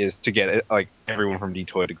 is to get like everyone from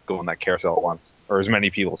Detroit to go on that carousel at once, or as many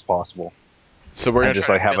people as possible. So we're And gonna just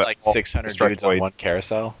try like to have fit it like all 600 dudes on Detroit. one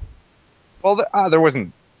carousel. Well, there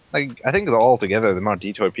wasn't like I think all together the amount of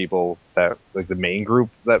Detroit people that like the main group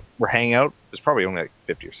that were hanging out was probably only like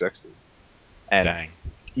 50 or 60. And Dang.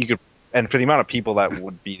 you could, and for the amount of people that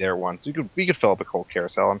would be there once, we could fill up a whole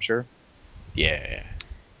carousel. I'm sure. Yeah.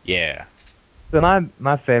 Yeah. So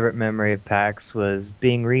my favorite memory of PAX was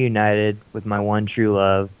being reunited with my one true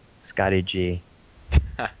love, Scotty G.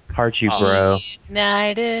 Heart you, Oh. bro.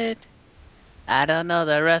 United. I don't know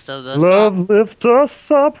the rest of the Love lift us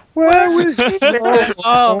up where we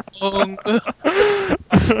song. belong.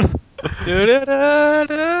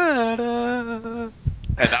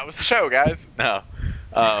 And that was the show, guys. No.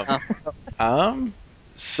 Oh.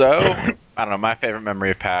 So I don't know. My favorite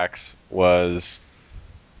memory of PAX was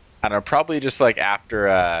I don't know, probably just like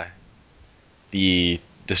after the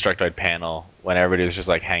Destructoid panel when everybody was just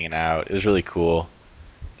like hanging out. It was really cool.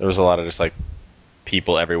 There was a lot of just like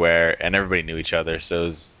people everywhere, and everybody knew each other, so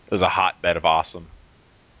it was a hotbed of awesome.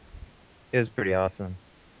 It was pretty awesome.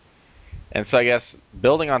 And so I guess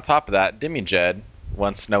building on top of that, Dimmy Jed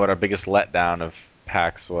wants to know what our biggest letdown of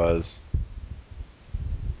PAX was.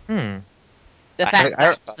 Hmm. The I- fact I-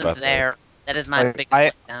 that about I wasn't there. this. That is my Like, biggest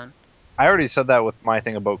I letdown. I already said that with my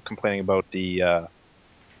thing about complaining about the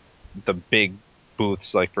big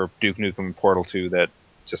booths like for Duke Nukem and Portal 2 that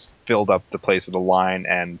just filled up the place with a line.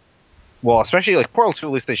 And well, especially like Portal 2,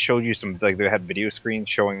 at least they showed you some, like they had video screens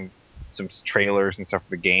showing some trailers and stuff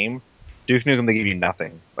for the game. Duke Nukem, they give you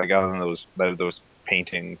nothing, like other than those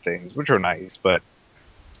painting things, which are nice, but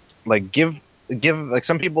like give like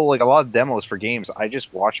some people like a lot of demos for games. I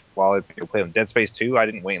just watched while other people play them. Dead Space 2, I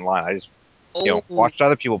didn't wait in line. I just Oh, watched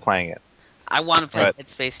other people playing it. I want to play But- Dead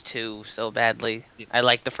Space 2 so badly. I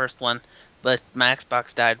like the first one, but my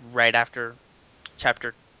Xbox died right after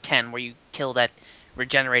Chapter 10, where you kill that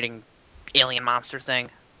regenerating alien monster thing.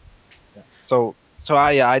 So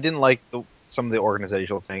I didn't like some of the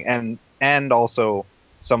organizational thing, and also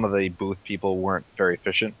some of the booth people weren't very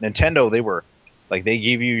efficient. Nintendo, they were like they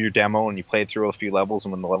gave you your demo and you played through a few levels,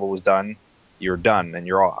 and when the level was done, you're done and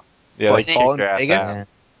you're off. Yeah, Like they Fallout kicked your New ass Vegas, out. Yeah.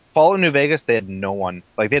 Fallout New Vegas, they had no one.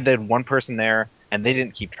 Like they had one person there, and they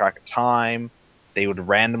didn't keep track of time. They would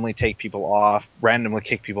randomly take people off, randomly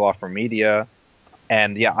kick people off from media.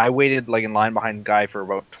 And yeah, I waited like in line behind the guy for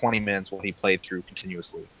about 20 minutes while he played through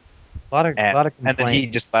continuously. A lot of And then he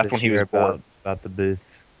complaints just left this when he year was bored. about the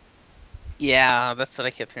booths. Yeah, that's what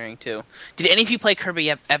I kept hearing too. Did any of you play Kirby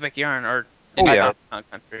Epic Yarn or Oh, yeah. Donkey Kong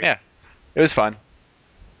Country? Yeah. It was fun.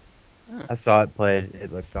 I saw it played.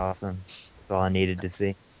 It looked awesome. That's all I needed to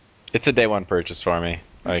see. It's a day one purchase for me.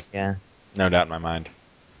 Like, Yeah. no doubt in my mind.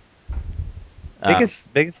 Biggest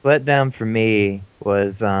letdown for me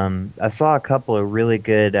was I saw a couple of really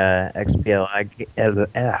good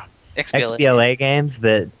XBLA games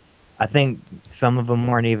that I think some of them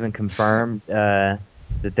weren't even confirmed that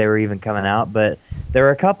they were even coming out, but there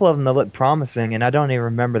were a couple of them that looked promising, and I don't even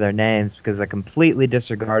remember their names because I completely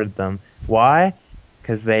disregarded them. Why?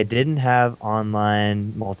 Because they didn't have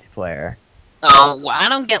online multiplayer. Oh, well, I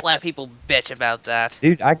don't get why people bitch about that.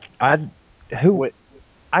 Dude, who Wait,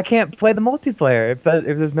 I can't play the multiplayer. If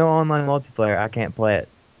there's no online multiplayer, I can't play it.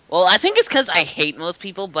 Well, I think it's because I hate most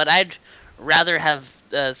people, but I'd rather have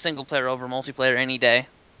single player over multiplayer any day.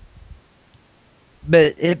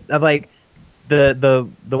 But like the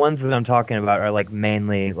ones that I'm talking about are like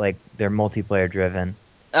mainly like they're multiplayer driven.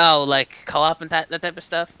 Oh, like co-op and that type of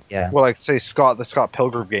stuff. Yeah. well, like say the Scott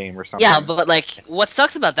Pilgrim game or something. Yeah, but like, what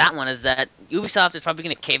sucks about that one is that Ubisoft is probably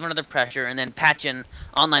going to cave under the pressure and then patch in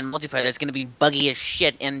online multiplayer that's going to be buggy as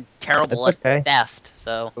shit and terrible That's at okay. best.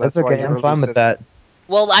 So, That's why okay. I'm Euroleague fine with said- that.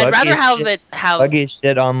 well, I'd Buggy rather as have shit. it have. Buggy as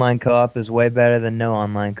shit online co-op is way better than no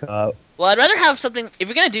online co-op. Well, I'd rather have something. If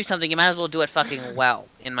you're gonna do something, you might as well do it fucking well,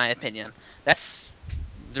 in my opinion. That's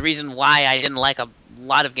the reason why I didn't like a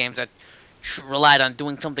lot of games that relied on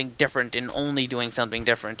doing something different and only doing something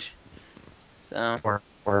different. So,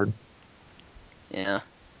 Word. yeah.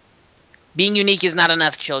 Being unique is not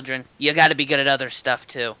enough, children. You gotta be good at other stuff,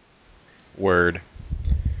 too. Word.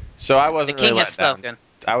 So I The wasn't really king has let down. spoken.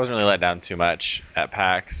 I wasn't really let down too much at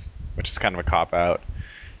PAX, which is kind of a cop out.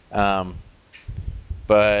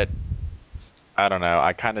 But I don't know.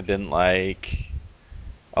 I kind of didn't like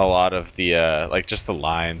a lot of the like just the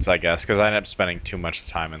lines, I guess, because I ended up spending too much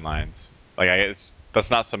time in lines. Like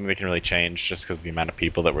that's not something that can really change just because of the amount of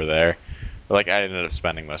people that were there. But like I ended up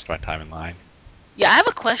spending most of my time in line. Yeah, I have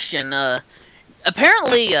a question.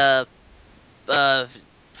 Apparently, uh,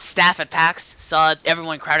 staff at PAX saw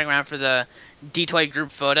everyone crowding around for the D-Toy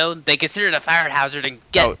group photo. They considered it a fire hazard and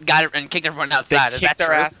Oh. got it and kicked everyone They outside. Is that kicked their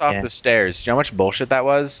true? ass off Yeah. the stairs. Do you know how much bullshit that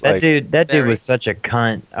was? That Like, dude Very. was such a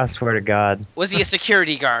cunt. I swear to God. Was he a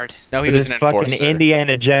security guard? no, he With was his an fucking enforcer.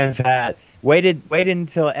 Indiana Jones hat. Waited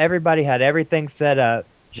until everybody had everything set up.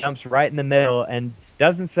 Jumps right in the middle and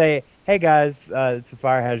doesn't say, "Hey guys, it's a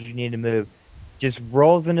fire hazard. You need to move." Just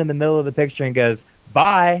rolls into the middle of the picture and goes,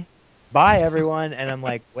 "Bye, bye everyone." And I'm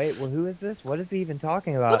like, "Wait, well, who is this? What is he even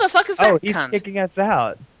talking Who about?" the fuck is Oh, that he's cunt? kicking us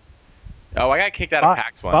out. Oh, I got kicked out of Bye,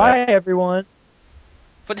 PAX one bye day. everyone.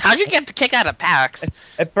 But how'd you get the kick out of PAX?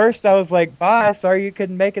 At first, I was like, "Bye, sorry you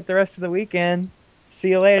couldn't make it the rest of the weekend. See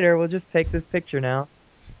you later. We'll just take this picture now."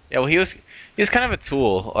 Yeah, well, he was kind of a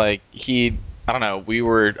tool. Like I don't know. We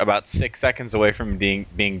were about 6 seconds away from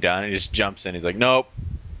being done. He just jumps in. He's like, "Nope,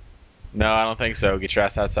 no, I don't think so. Get your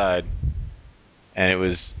ass outside." And it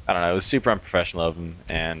was I don't know. It was super unprofessional of him.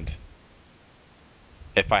 And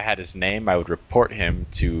if I had his name, I would report him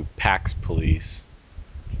to PAX police.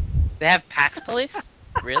 They have PAX police?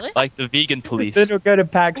 Really? Like the vegan police. Then we'll go to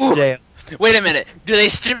PAX jail. Wait a minute. Do they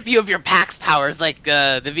strip you of your PAX powers like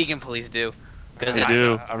the vegan police do? Because They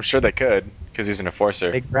do. I'm sure they could because he's an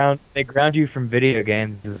enforcer. They ground you from video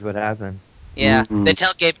games is what happens. yeah, Ooh. they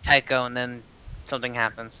tell Gabe Tycho and then something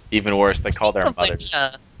happens. Even worse, they call their Speaking of mothers.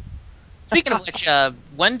 which, speaking of which,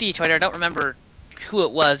 one D-Twitter, I don't remember who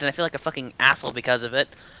it was, and I feel like a fucking asshole because of it.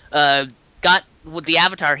 Got with the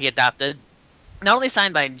avatar he adopted, not only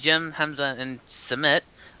signed by Jim, Hamza, and Submit,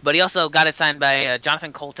 but he also got it signed by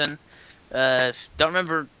Jonathan Colton. Don't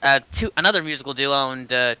remember another musical duo, and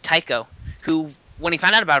Tycho, who when he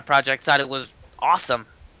found out about a project thought it was awesome.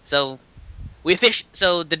 So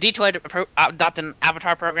so the Detroit Adopted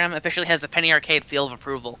Avatar program officially has the Penny Arcade seal of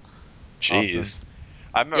approval. Jeez.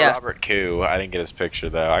 I met Yes. Robert Koo. I didn't get his picture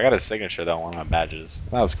though. I got his signature though on one of my badges.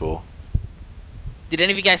 That was cool. Did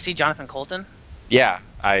any of you guys see Jonathan Colton? Yeah,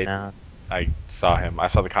 No. I saw him. I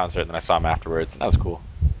saw the concert and then I saw him afterwards, and that was cool.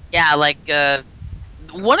 Yeah, like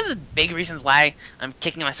one of the big reasons why I'm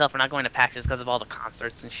kicking myself for not going to PAX is because of all the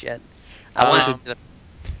concerts and shit. I wanted to Um, see the Did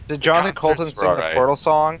The Jonathan Colton concerts were sing the alright. Portal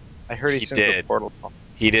song? I heard he He sings the did. Portal song.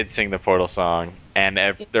 He did sing the Portal song, and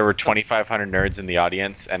there were 2,500 nerds in the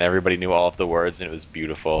audience, and everybody knew all of the words, and it was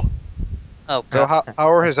beautiful. Oh, So crap.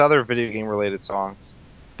 how are his other video game related songs?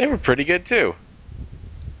 They were pretty good too.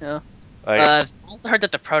 Yeah. Like I also heard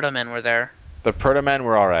that the Proto Men were there. the Proto Men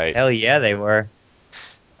were all right. Hell yeah, they were.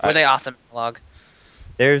 Were they awesome? Log.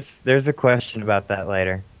 There's a question about that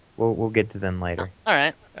later. We'll get to them later. All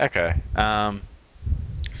right. Okay.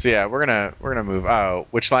 So yeah, we're gonna move. Oh,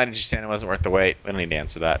 which line did you stand? It wasn't worth the wait. We don't need to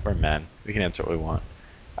answer that. We're men. We can answer what we want.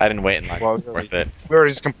 I didn't wait in line. Well, It wasn't worth it. we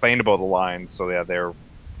already just complained about the lines, so yeah, they're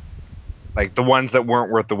like the ones that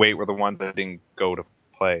weren't worth the wait were the ones that didn't go to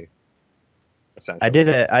play. Essentially,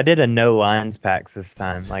 I did a no lines PAX this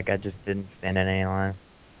time. Like I just didn't stand in any lines.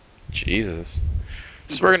 Jesus.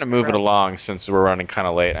 So we're gonna move it along since we're running kind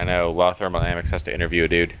of late. I know Law Thermodynamics has to interview a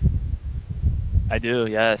dude. I do,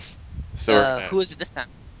 yes. So we're gonna, Who is it this time?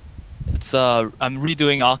 It's I'm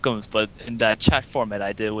redoing Occam's, but in that chat format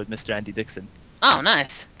I did with Mr. Andy Dixon. Oh,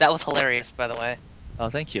 nice. That was hilarious, by the way. Oh,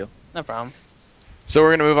 thank you. No problem. so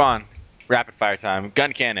we're gonna move on. Rapid fire time.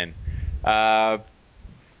 Gun cannon. Uh,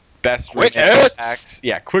 best Quick roommate at hits! PAX.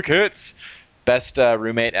 Yeah, quick hits. Best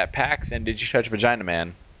roommate at PAX. And did you touch Vagina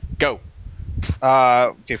Man? Go.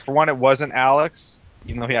 okay. For one, it wasn't Alex,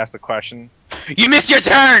 even though he asked the question. You missed your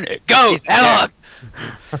turn! Go! Piece of Analog!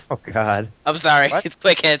 Oh God. I'm sorry. What? It's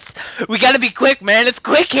quick hits. We gotta be quick, man. It's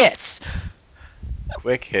quick hits!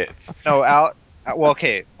 Quick hits. No, well,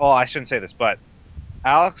 okay. Oh, I shouldn't say this, but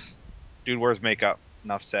Alex, dude wears makeup.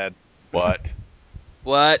 Enough said. What?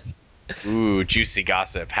 What? Ooh, juicy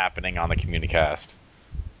gossip happening on the Communicast.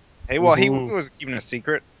 Hey, well, he Ooh. was keeping a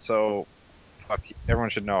secret, so fuck, everyone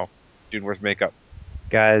should know. Dude wears makeup.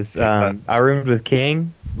 Guys, I roomed with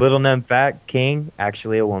King. Little known fact, King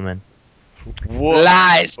actually a woman. Whoa.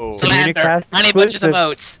 Lies! Slander! Communicast Honey bunches of exclusive.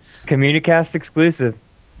 oats! Communicast exclusive.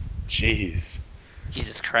 Jeez.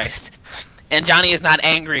 Jesus Christ. And Johnny is not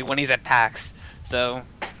angry when he's at PAX. So,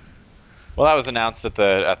 Well, that was announced at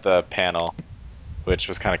the panel, which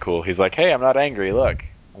was kind of cool. He's like, "Hey, I'm not angry. Look,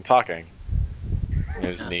 I'm talking." And it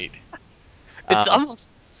was Yeah. neat. it's Um, almost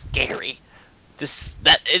scary.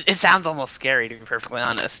 It sounds almost scary, to be perfectly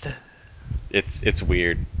honest. it's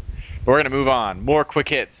weird. But we're gonna move on. More quick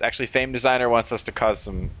hits. Actually, Fame Designer wants us to cause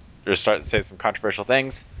some or start to say some controversial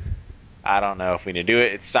things. I don't know if we need to do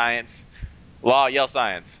it. It's science. Law, yell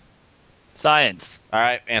science. Science. All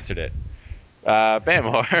right, answered it.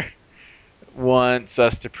 Bamor wants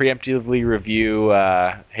us to preemptively review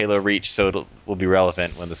Halo Reach so it will be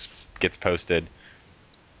relevant when this gets posted.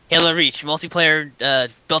 Halo Reach multiplayer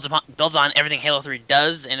builds on everything Halo 3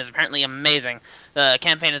 does and is apparently amazing. The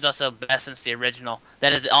campaign is also best since the original.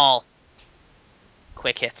 That is all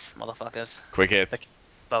quick hits, motherfuckers. Quick hits.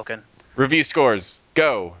 Spoken. Review scores.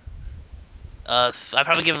 Go. I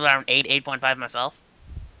probably give it around 8.5 myself.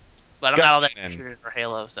 But I'm Gun not all that cannon. serious for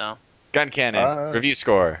Halo, so. Gun cannon. Uh, Review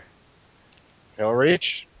score. Halo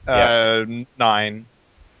Reach. Yeah. 9.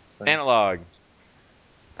 Analog.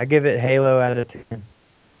 I give it Halo out of 10.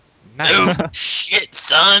 Nice. Oh, shit,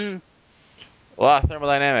 son! Law of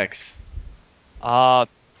Thermodynamics.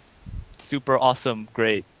 Super awesome,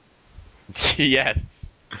 great.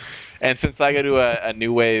 Yes. And since I go to a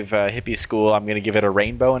new wave hippie school, I'm going to give it a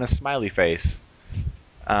rainbow and a smiley face.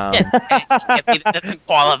 It doesn't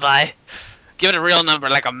qualify. Give it a real number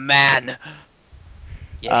like a man.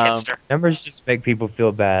 Yeah, Um, hipster. Numbers just make people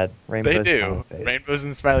feel bad. They Rainbow smiley do. face. Rainbows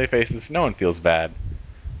and smiley faces. No one feels bad.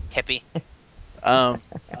 Hippie. Um,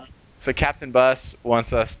 so Captain Bus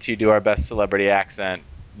wants us to do our best celebrity accent,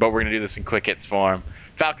 but we're going to do this in quick hits form.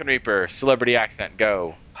 Falcon Reaper, celebrity accent,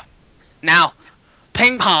 go. Now,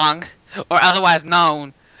 ping pong, or otherwise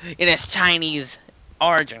known in its Chinese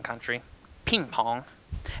origin country, ping pong,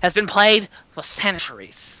 has been played for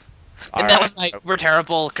centuries. All And that right. was my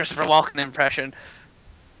terrible Christopher Walken impression.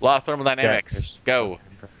 Law of Yeah, Thermodynamics, go.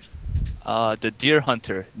 The Deer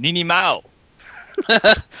Hunter. Nini Mao.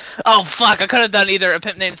 Oh fuck, I could have done either a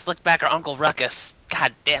pimp named Slickback or Uncle Ruckus.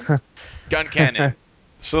 God damn it. Gun Cannon,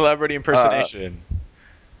 celebrity impersonation.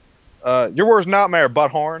 Your worst nightmare,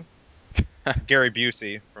 butthorn. Gary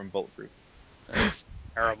Busey from Bulletproof. That's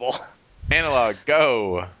terrible. Analog,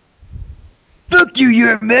 go. Fuck you,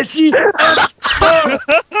 you're messy.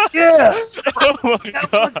 Yeah. Oh my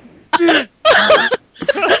god.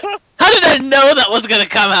 How did I know that was gonna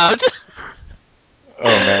come out? Oh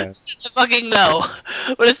man. I fucking know,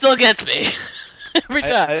 but it still gets me every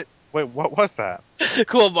time. Wait, what was that?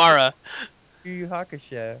 Kuwabara. Yu Yu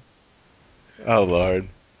Hakusho. Oh lord.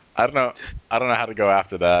 I don't know. I don't know how to go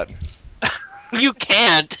after that. You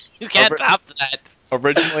can't. You can't Over- top that.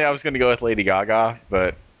 Originally, I was gonna go with Lady Gaga,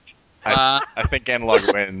 but I think Analog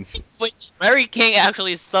wins. Which Mary King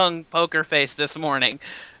actually sung Poker Face this morning.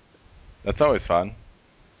 That's always fun.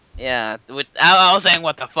 Yeah, I was saying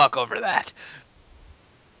what the fuck over that.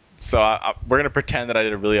 So we're gonna pretend that I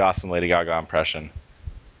did a really awesome Lady Gaga impression.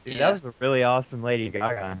 Dude, that was a really awesome Lady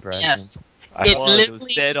Gaga impression. Yes. I It hope- It was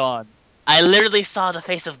literally- dead on. I literally saw the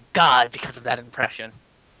face of God because of that impression.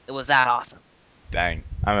 It was that awesome. Dang,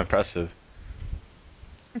 I'm impressive.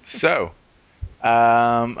 So,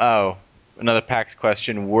 another PAX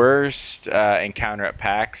question. Worst encounter at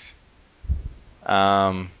PAX.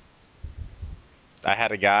 I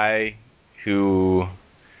had a guy who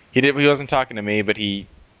he wasn't talking to me, but he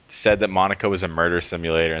said that Monaco was a murder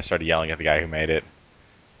simulator and started yelling at the guy who made it.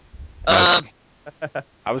 And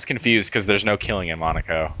I was confused because there's no killing in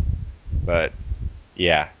Monaco, but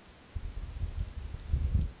yeah.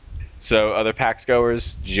 So, other PAX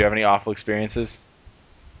goers, did you have any awful experiences?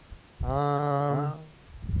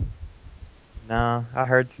 No, I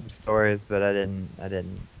heard some stories, but I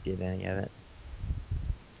didn't get any of it.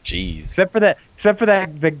 Jeez. Except for that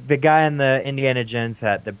the guy in the Indiana Jones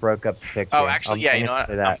hat that broke up the picture. Oh, actually, yeah. I'm You know gonna what?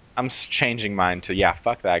 say that. I'm changing mine to yeah.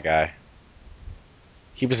 Fuck that guy.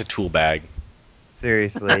 He was a tool bag.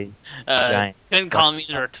 Seriously, giant. Couldn't call him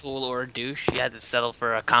either a tool or a douche. He had to settle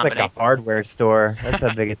for a It's like combination. a hardware store. That's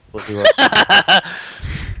how big a tool he was.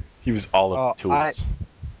 He was all of the tools.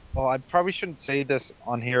 Well, I probably shouldn't say this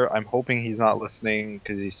on here. I'm hoping he's not listening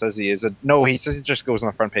because he says he is. No, he says he just goes on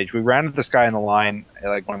the front page. We ran into this guy in the line at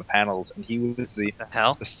like one of the panels, and he was the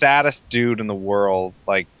hell? the saddest dude in the world.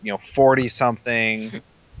 Like 40 something.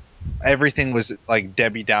 Everything was like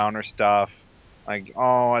Debbie Downer stuff. Like,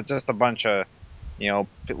 oh, it's just a bunch of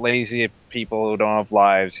lazy people who don't have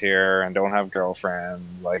lives here and don't have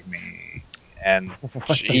girlfriends like me. And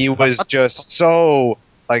he was just so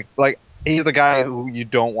like he's the guy who you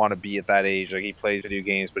don't want to be at that age. Like he plays video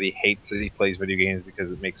games, but he hates that he plays video games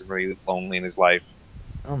because it makes him really lonely in his life.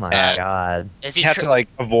 Oh my And god. Is he he had tr- to like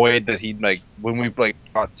avoid that. He'd like when we like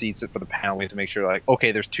got seats for the panel, we had to make sure like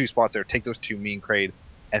okay, there's 2 spots there. Take those 2, me and Kraid,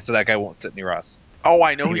 and so that guy won't sit near us. Oh,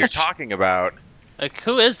 I know who you're talking about. like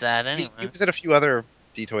who is that He anyway? was at a few other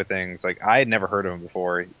D-Toy things. Like I had never heard of him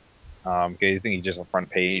before. I think he's just a front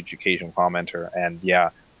page occasional commenter, and yeah,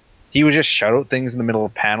 he would just shout out things in the middle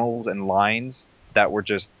of panels and lines that were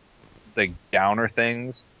just like downer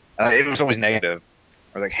things. It was always negative,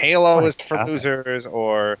 or like Halo My is for God. losers,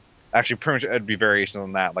 or actually pretty much it'd be variations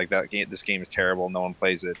on that. Like that game, this game is terrible, no one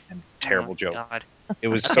plays it, and terrible Oh, joke. God. It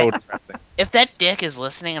was Okay. so depressing. If that dick is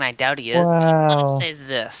listening, and I doubt he is, Wow. let's say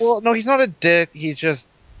this: Well, no, he's not a dick. He's just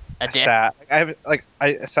a dick. sad. I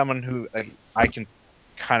as someone who like, I can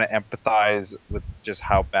kind of empathize with just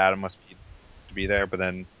how bad it must be to be there, but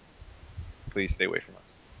then please stay away from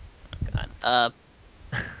us. God.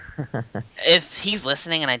 If he's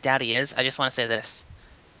listening, and I doubt he is, I just want to say this,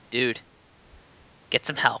 dude: get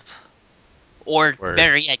some help, or Word.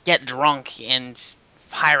 better yet, get drunk and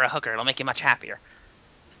hire a hooker. It'll make you much happier.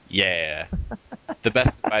 Yeah. The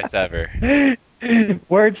best advice ever.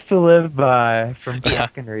 Words to live by from Yeah.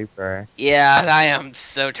 fucking Reaper. Yeah, I am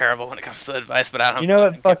so terrible when it comes to advice, but I don't. You know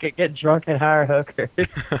what? Fuck it. Get drunk and hire hookers.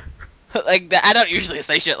 Like that, I don't usually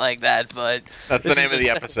say shit like that, but That's the this name is of the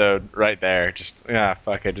just- episode right there. Just yeah,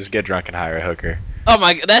 fuck it. Just get drunk and hire a hooker. Oh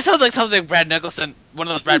my, that sounds like something Brad Nicholson, one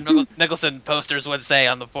of those Brad Nicholson posters would say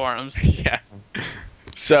on the forums. Yeah.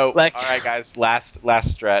 So, Like- all right, guys. Last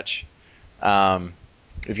stretch.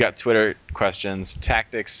 We've got Twitter questions.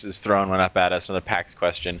 Tactics is throwing one up at us. Another PAX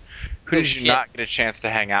question. Who Oh, did you shit. not get a chance to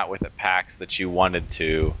hang out with at PAX that you wanted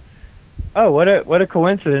to? Oh, what a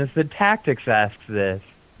coincidence that Tactics asks this.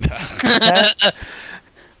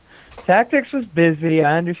 Tactics was busy,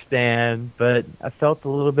 I understand, but I felt a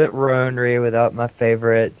little bit lonely without my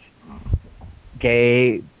favorite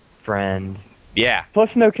gay friend. Yeah. Plus,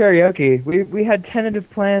 no karaoke. We had tentative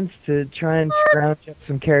plans to try and scrounge up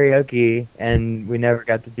some karaoke, and we never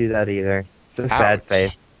got to do that either. So sad Ouch.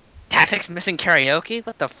 face. Tactics missing karaoke?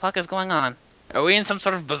 What the fuck is going on? Are we in some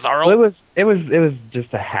sort of bizarro? Well, it was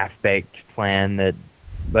just a half baked plan that,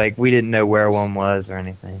 like, we didn't know where one was or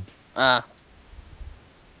anything. Uh,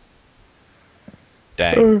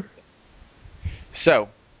 Dang. So,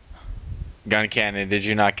 Gun Cannon, did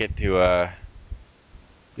you not get to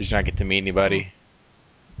meet anybody?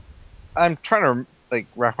 I'm trying to like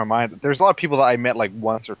rack my mind. There's a lot of people that I met like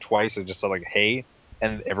once or twice and just said like hey,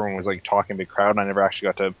 and everyone was like talking big crowd, and I never actually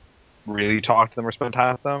got to really talk to them or spend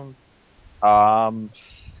time with them. Um,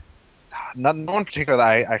 no one in particular that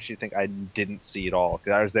I actually think I didn't see at all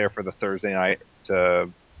because I was there for the Thursday night to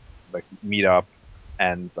like meet up,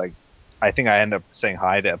 and like I think I ended up saying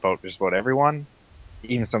hi to about just about everyone,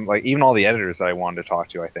 even all the editors that I wanted to talk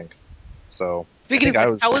to. I think so. I Speaking think of I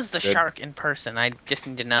which, was how was the good. shark in person? I just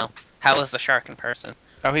need to know. How was the shark in person?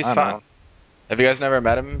 Oh, he's I don't fun. know. Have you guys never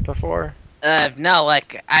met him before? No,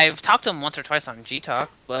 like I've talked to him once or twice on G Talk,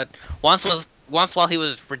 but once while he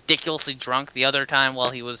was ridiculously drunk, the other time while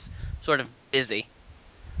he was sort of busy.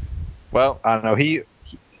 Well, I don't know.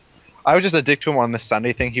 I was just a dick to him on this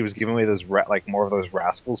Sunday thing. He was giving me those like more of those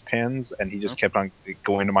rascals pins, and he just kept on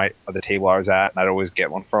going to the table I was at, and I'd always get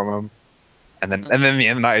one from him. And then the end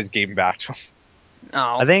of the night, I just gave them back to him.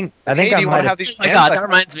 Oh, I think Hey, I do you might want to have. have these oh my pins? god, that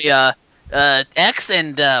reminds me. X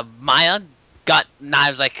and Maya got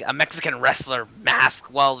knives like a Mexican wrestler mask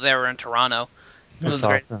while they were in Toronto. It was That's the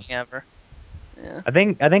greatest awesome. thing ever. Yeah. I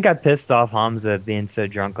think I pissed off Hamza being so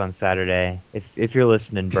drunk on Saturday. If you're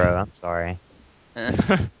listening, bro, I'm sorry.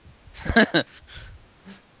 Eh.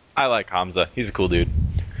 I like Hamza. He's a cool dude.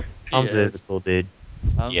 Hamza is a Yes. cool dude.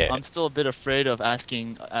 Yeah. I'm still a bit afraid of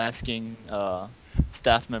asking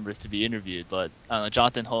staff members to be interviewed, but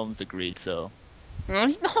Jonathan Holmes agreed, so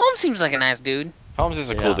Holmes seems like a nice dude. Holmes is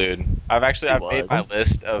a cool yeah. dude. He I've made my was.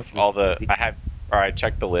 list of all the I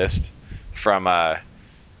checked the list from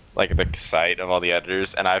like the site of all the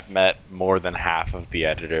editors, and I've met more than half of the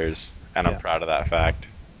editors, and I'm Yeah. proud of that fact.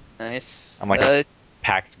 Nice. I'm like a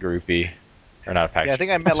PAX groupie, or not a PAX. Yeah, I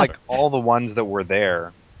think I met like all the ones that were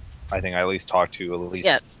there. I think I at least talked to at least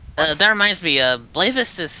Yeah. one. That reminds me.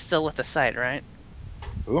 Blavis is still with the site, right?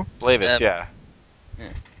 Who? Blavis, Uh, yeah,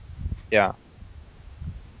 Yeah.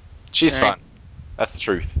 she's Alright. fun. That's the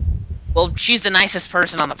truth. Well, she's the nicest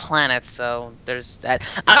person on the planet, so there's that.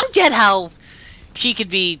 I don't get how she could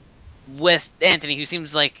be with Anthony, who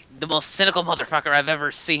seems like the most cynical motherfucker I've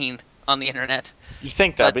ever seen on the internet. You'd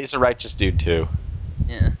think that, But but he's a righteous dude too.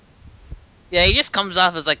 yeah, yeah, he just comes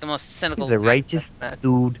off as like the most He's cynical a guy I've righteous ever met.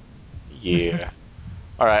 dude. Yeah.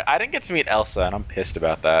 All right, I didn't get to meet Elsa, and I'm pissed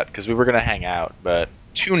about that because we were gonna hang out, but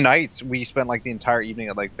 2 nights we spent like the entire evening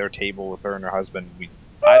at like their table with her and her husband.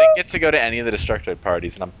 I didn't get to go to any of the Destructoid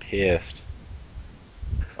parties, and I'm pissed.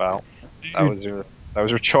 Well, that was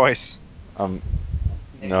your choice. Um,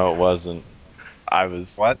 no, it wasn't. I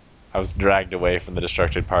was What? I was dragged away from the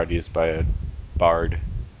Destructoid parties by a bard.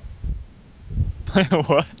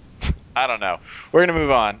 What? I don't know. We're gonna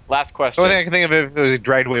move on. Last The only thing question. I can think of if it was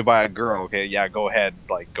dragged away by a girl. Okay, yeah, go ahead,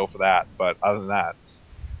 like go for that. But other than that,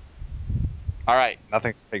 All right,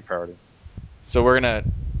 nothing's a big priority. so we're gonna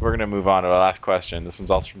move on to our last question. This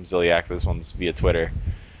one's also from Ziliak. This one's via Twitter.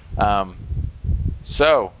 Um,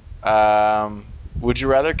 so, would you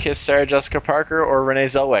rather kiss Sarah Jessica Parker or Renee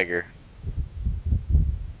Zellweger?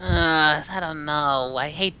 I don't know. I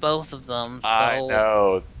hate both of them. I So,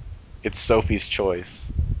 know. It's Sophie's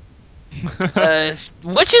choice.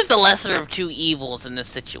 which is the lesser of two evils in this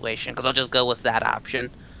situation? Because I'll just go with that option.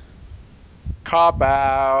 Cop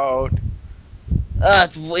out.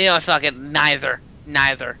 Fuck it. Neither.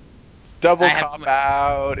 Neither. I Double have. cop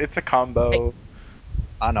out. It's a combo.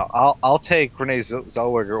 I know. I'll take Renee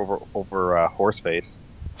Zellweger over Horseface.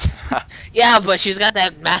 Yeah, but she's got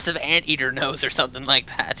that massive anteater nose or something like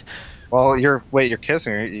that. Well, you're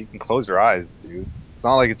kissing her. You can close your eyes, dude. It's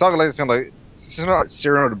not like it's gonna like. She's not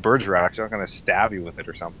Cyrano de Bergerac. She's not gonna stab you with it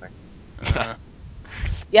or something. Uh,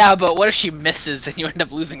 yeah, but what if she misses and you end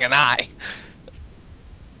up losing an eye?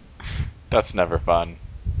 That's never fun.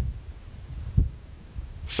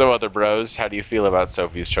 So, other bros, how do you feel about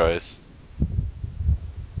Sophie's choice?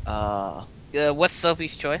 Uh, What's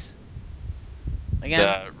Sophie's choice? Again?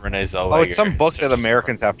 The Renee Oh, it's Zellweger. some book Sarah that Jessica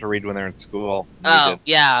Americans Parker. have to read when they're in school. We Oh, did.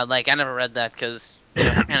 yeah, like, I never read that because,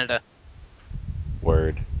 Canada.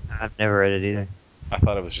 Word. I've never read it either. I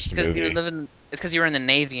thought it was just a Because movie. it's because you were in the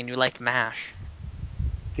Navy and you liked MASH.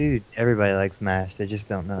 Dude, everybody likes MASH. They just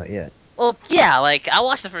don't know it yet. Well, yeah, like, I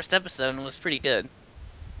watched the first episode and it was pretty good.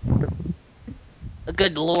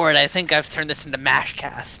 Good lord, I think I've turned this into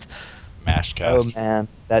MASHcast. Oh Mashcast. man,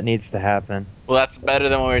 that needs to happen. Well, that's better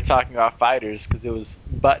than when we were talking about fighters because it was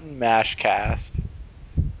Button Mashcast.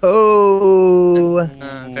 Oh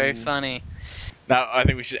Very funny. Now, I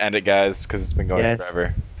think we should end it, guys, because it's been going yes.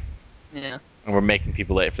 forever. Yeah. And we're making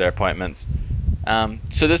people late for their appointments.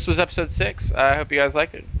 So this was episode 6. I hope you guys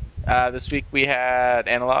liked it. This week we had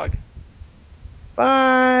Analog,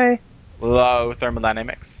 Bye. Low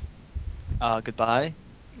Thermodynamics, Goodbye.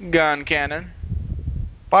 Gun Cannon.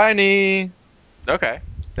 Bye. Okay.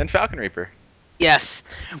 Then Falcon Reaper. Yes,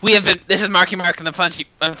 we have been. This is Marky Mark and the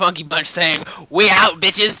Funky Bunch saying, "We out,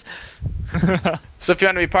 bitches." So if you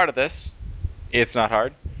want to be part of this, it's not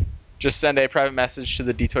hard. Just send a private message to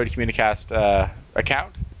the Detoid Communicast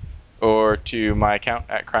account or to my account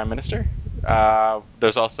at Crime Minister.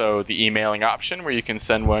 There's also the emailing option where you can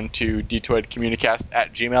send one to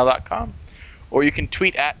detoidcommunicast@gmail.com, or you can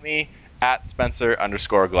tweet at me at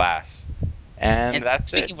Spencer_Glass. And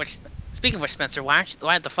that's it. Speaking of which, Spencer, why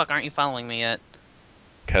the fuck aren't you following me yet?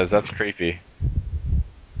 Because that's creepy.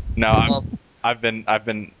 No, Well, I've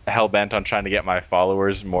been hell bent on trying to get my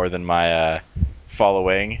followers more than my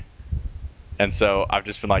following, and so I've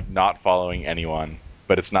just been like not following anyone,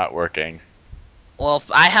 but it's not working. well,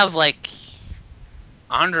 I have like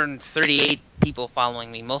 138 people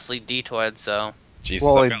following me, mostly Detoid. So Jesus,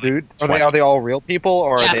 Well, I've got like dude, 20. are they all real people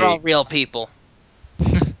or yeah, are they're they? all real people.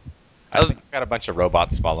 I think I've got a bunch of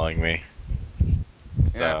robots following me.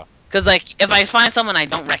 So Yeah. Because like, if I find someone I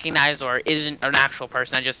don't recognize or isn't an actual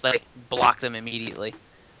person, I just like block them immediately.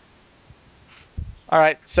 all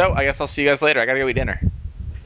right, so I guess I'll see you guys later. I gotta go eat dinner.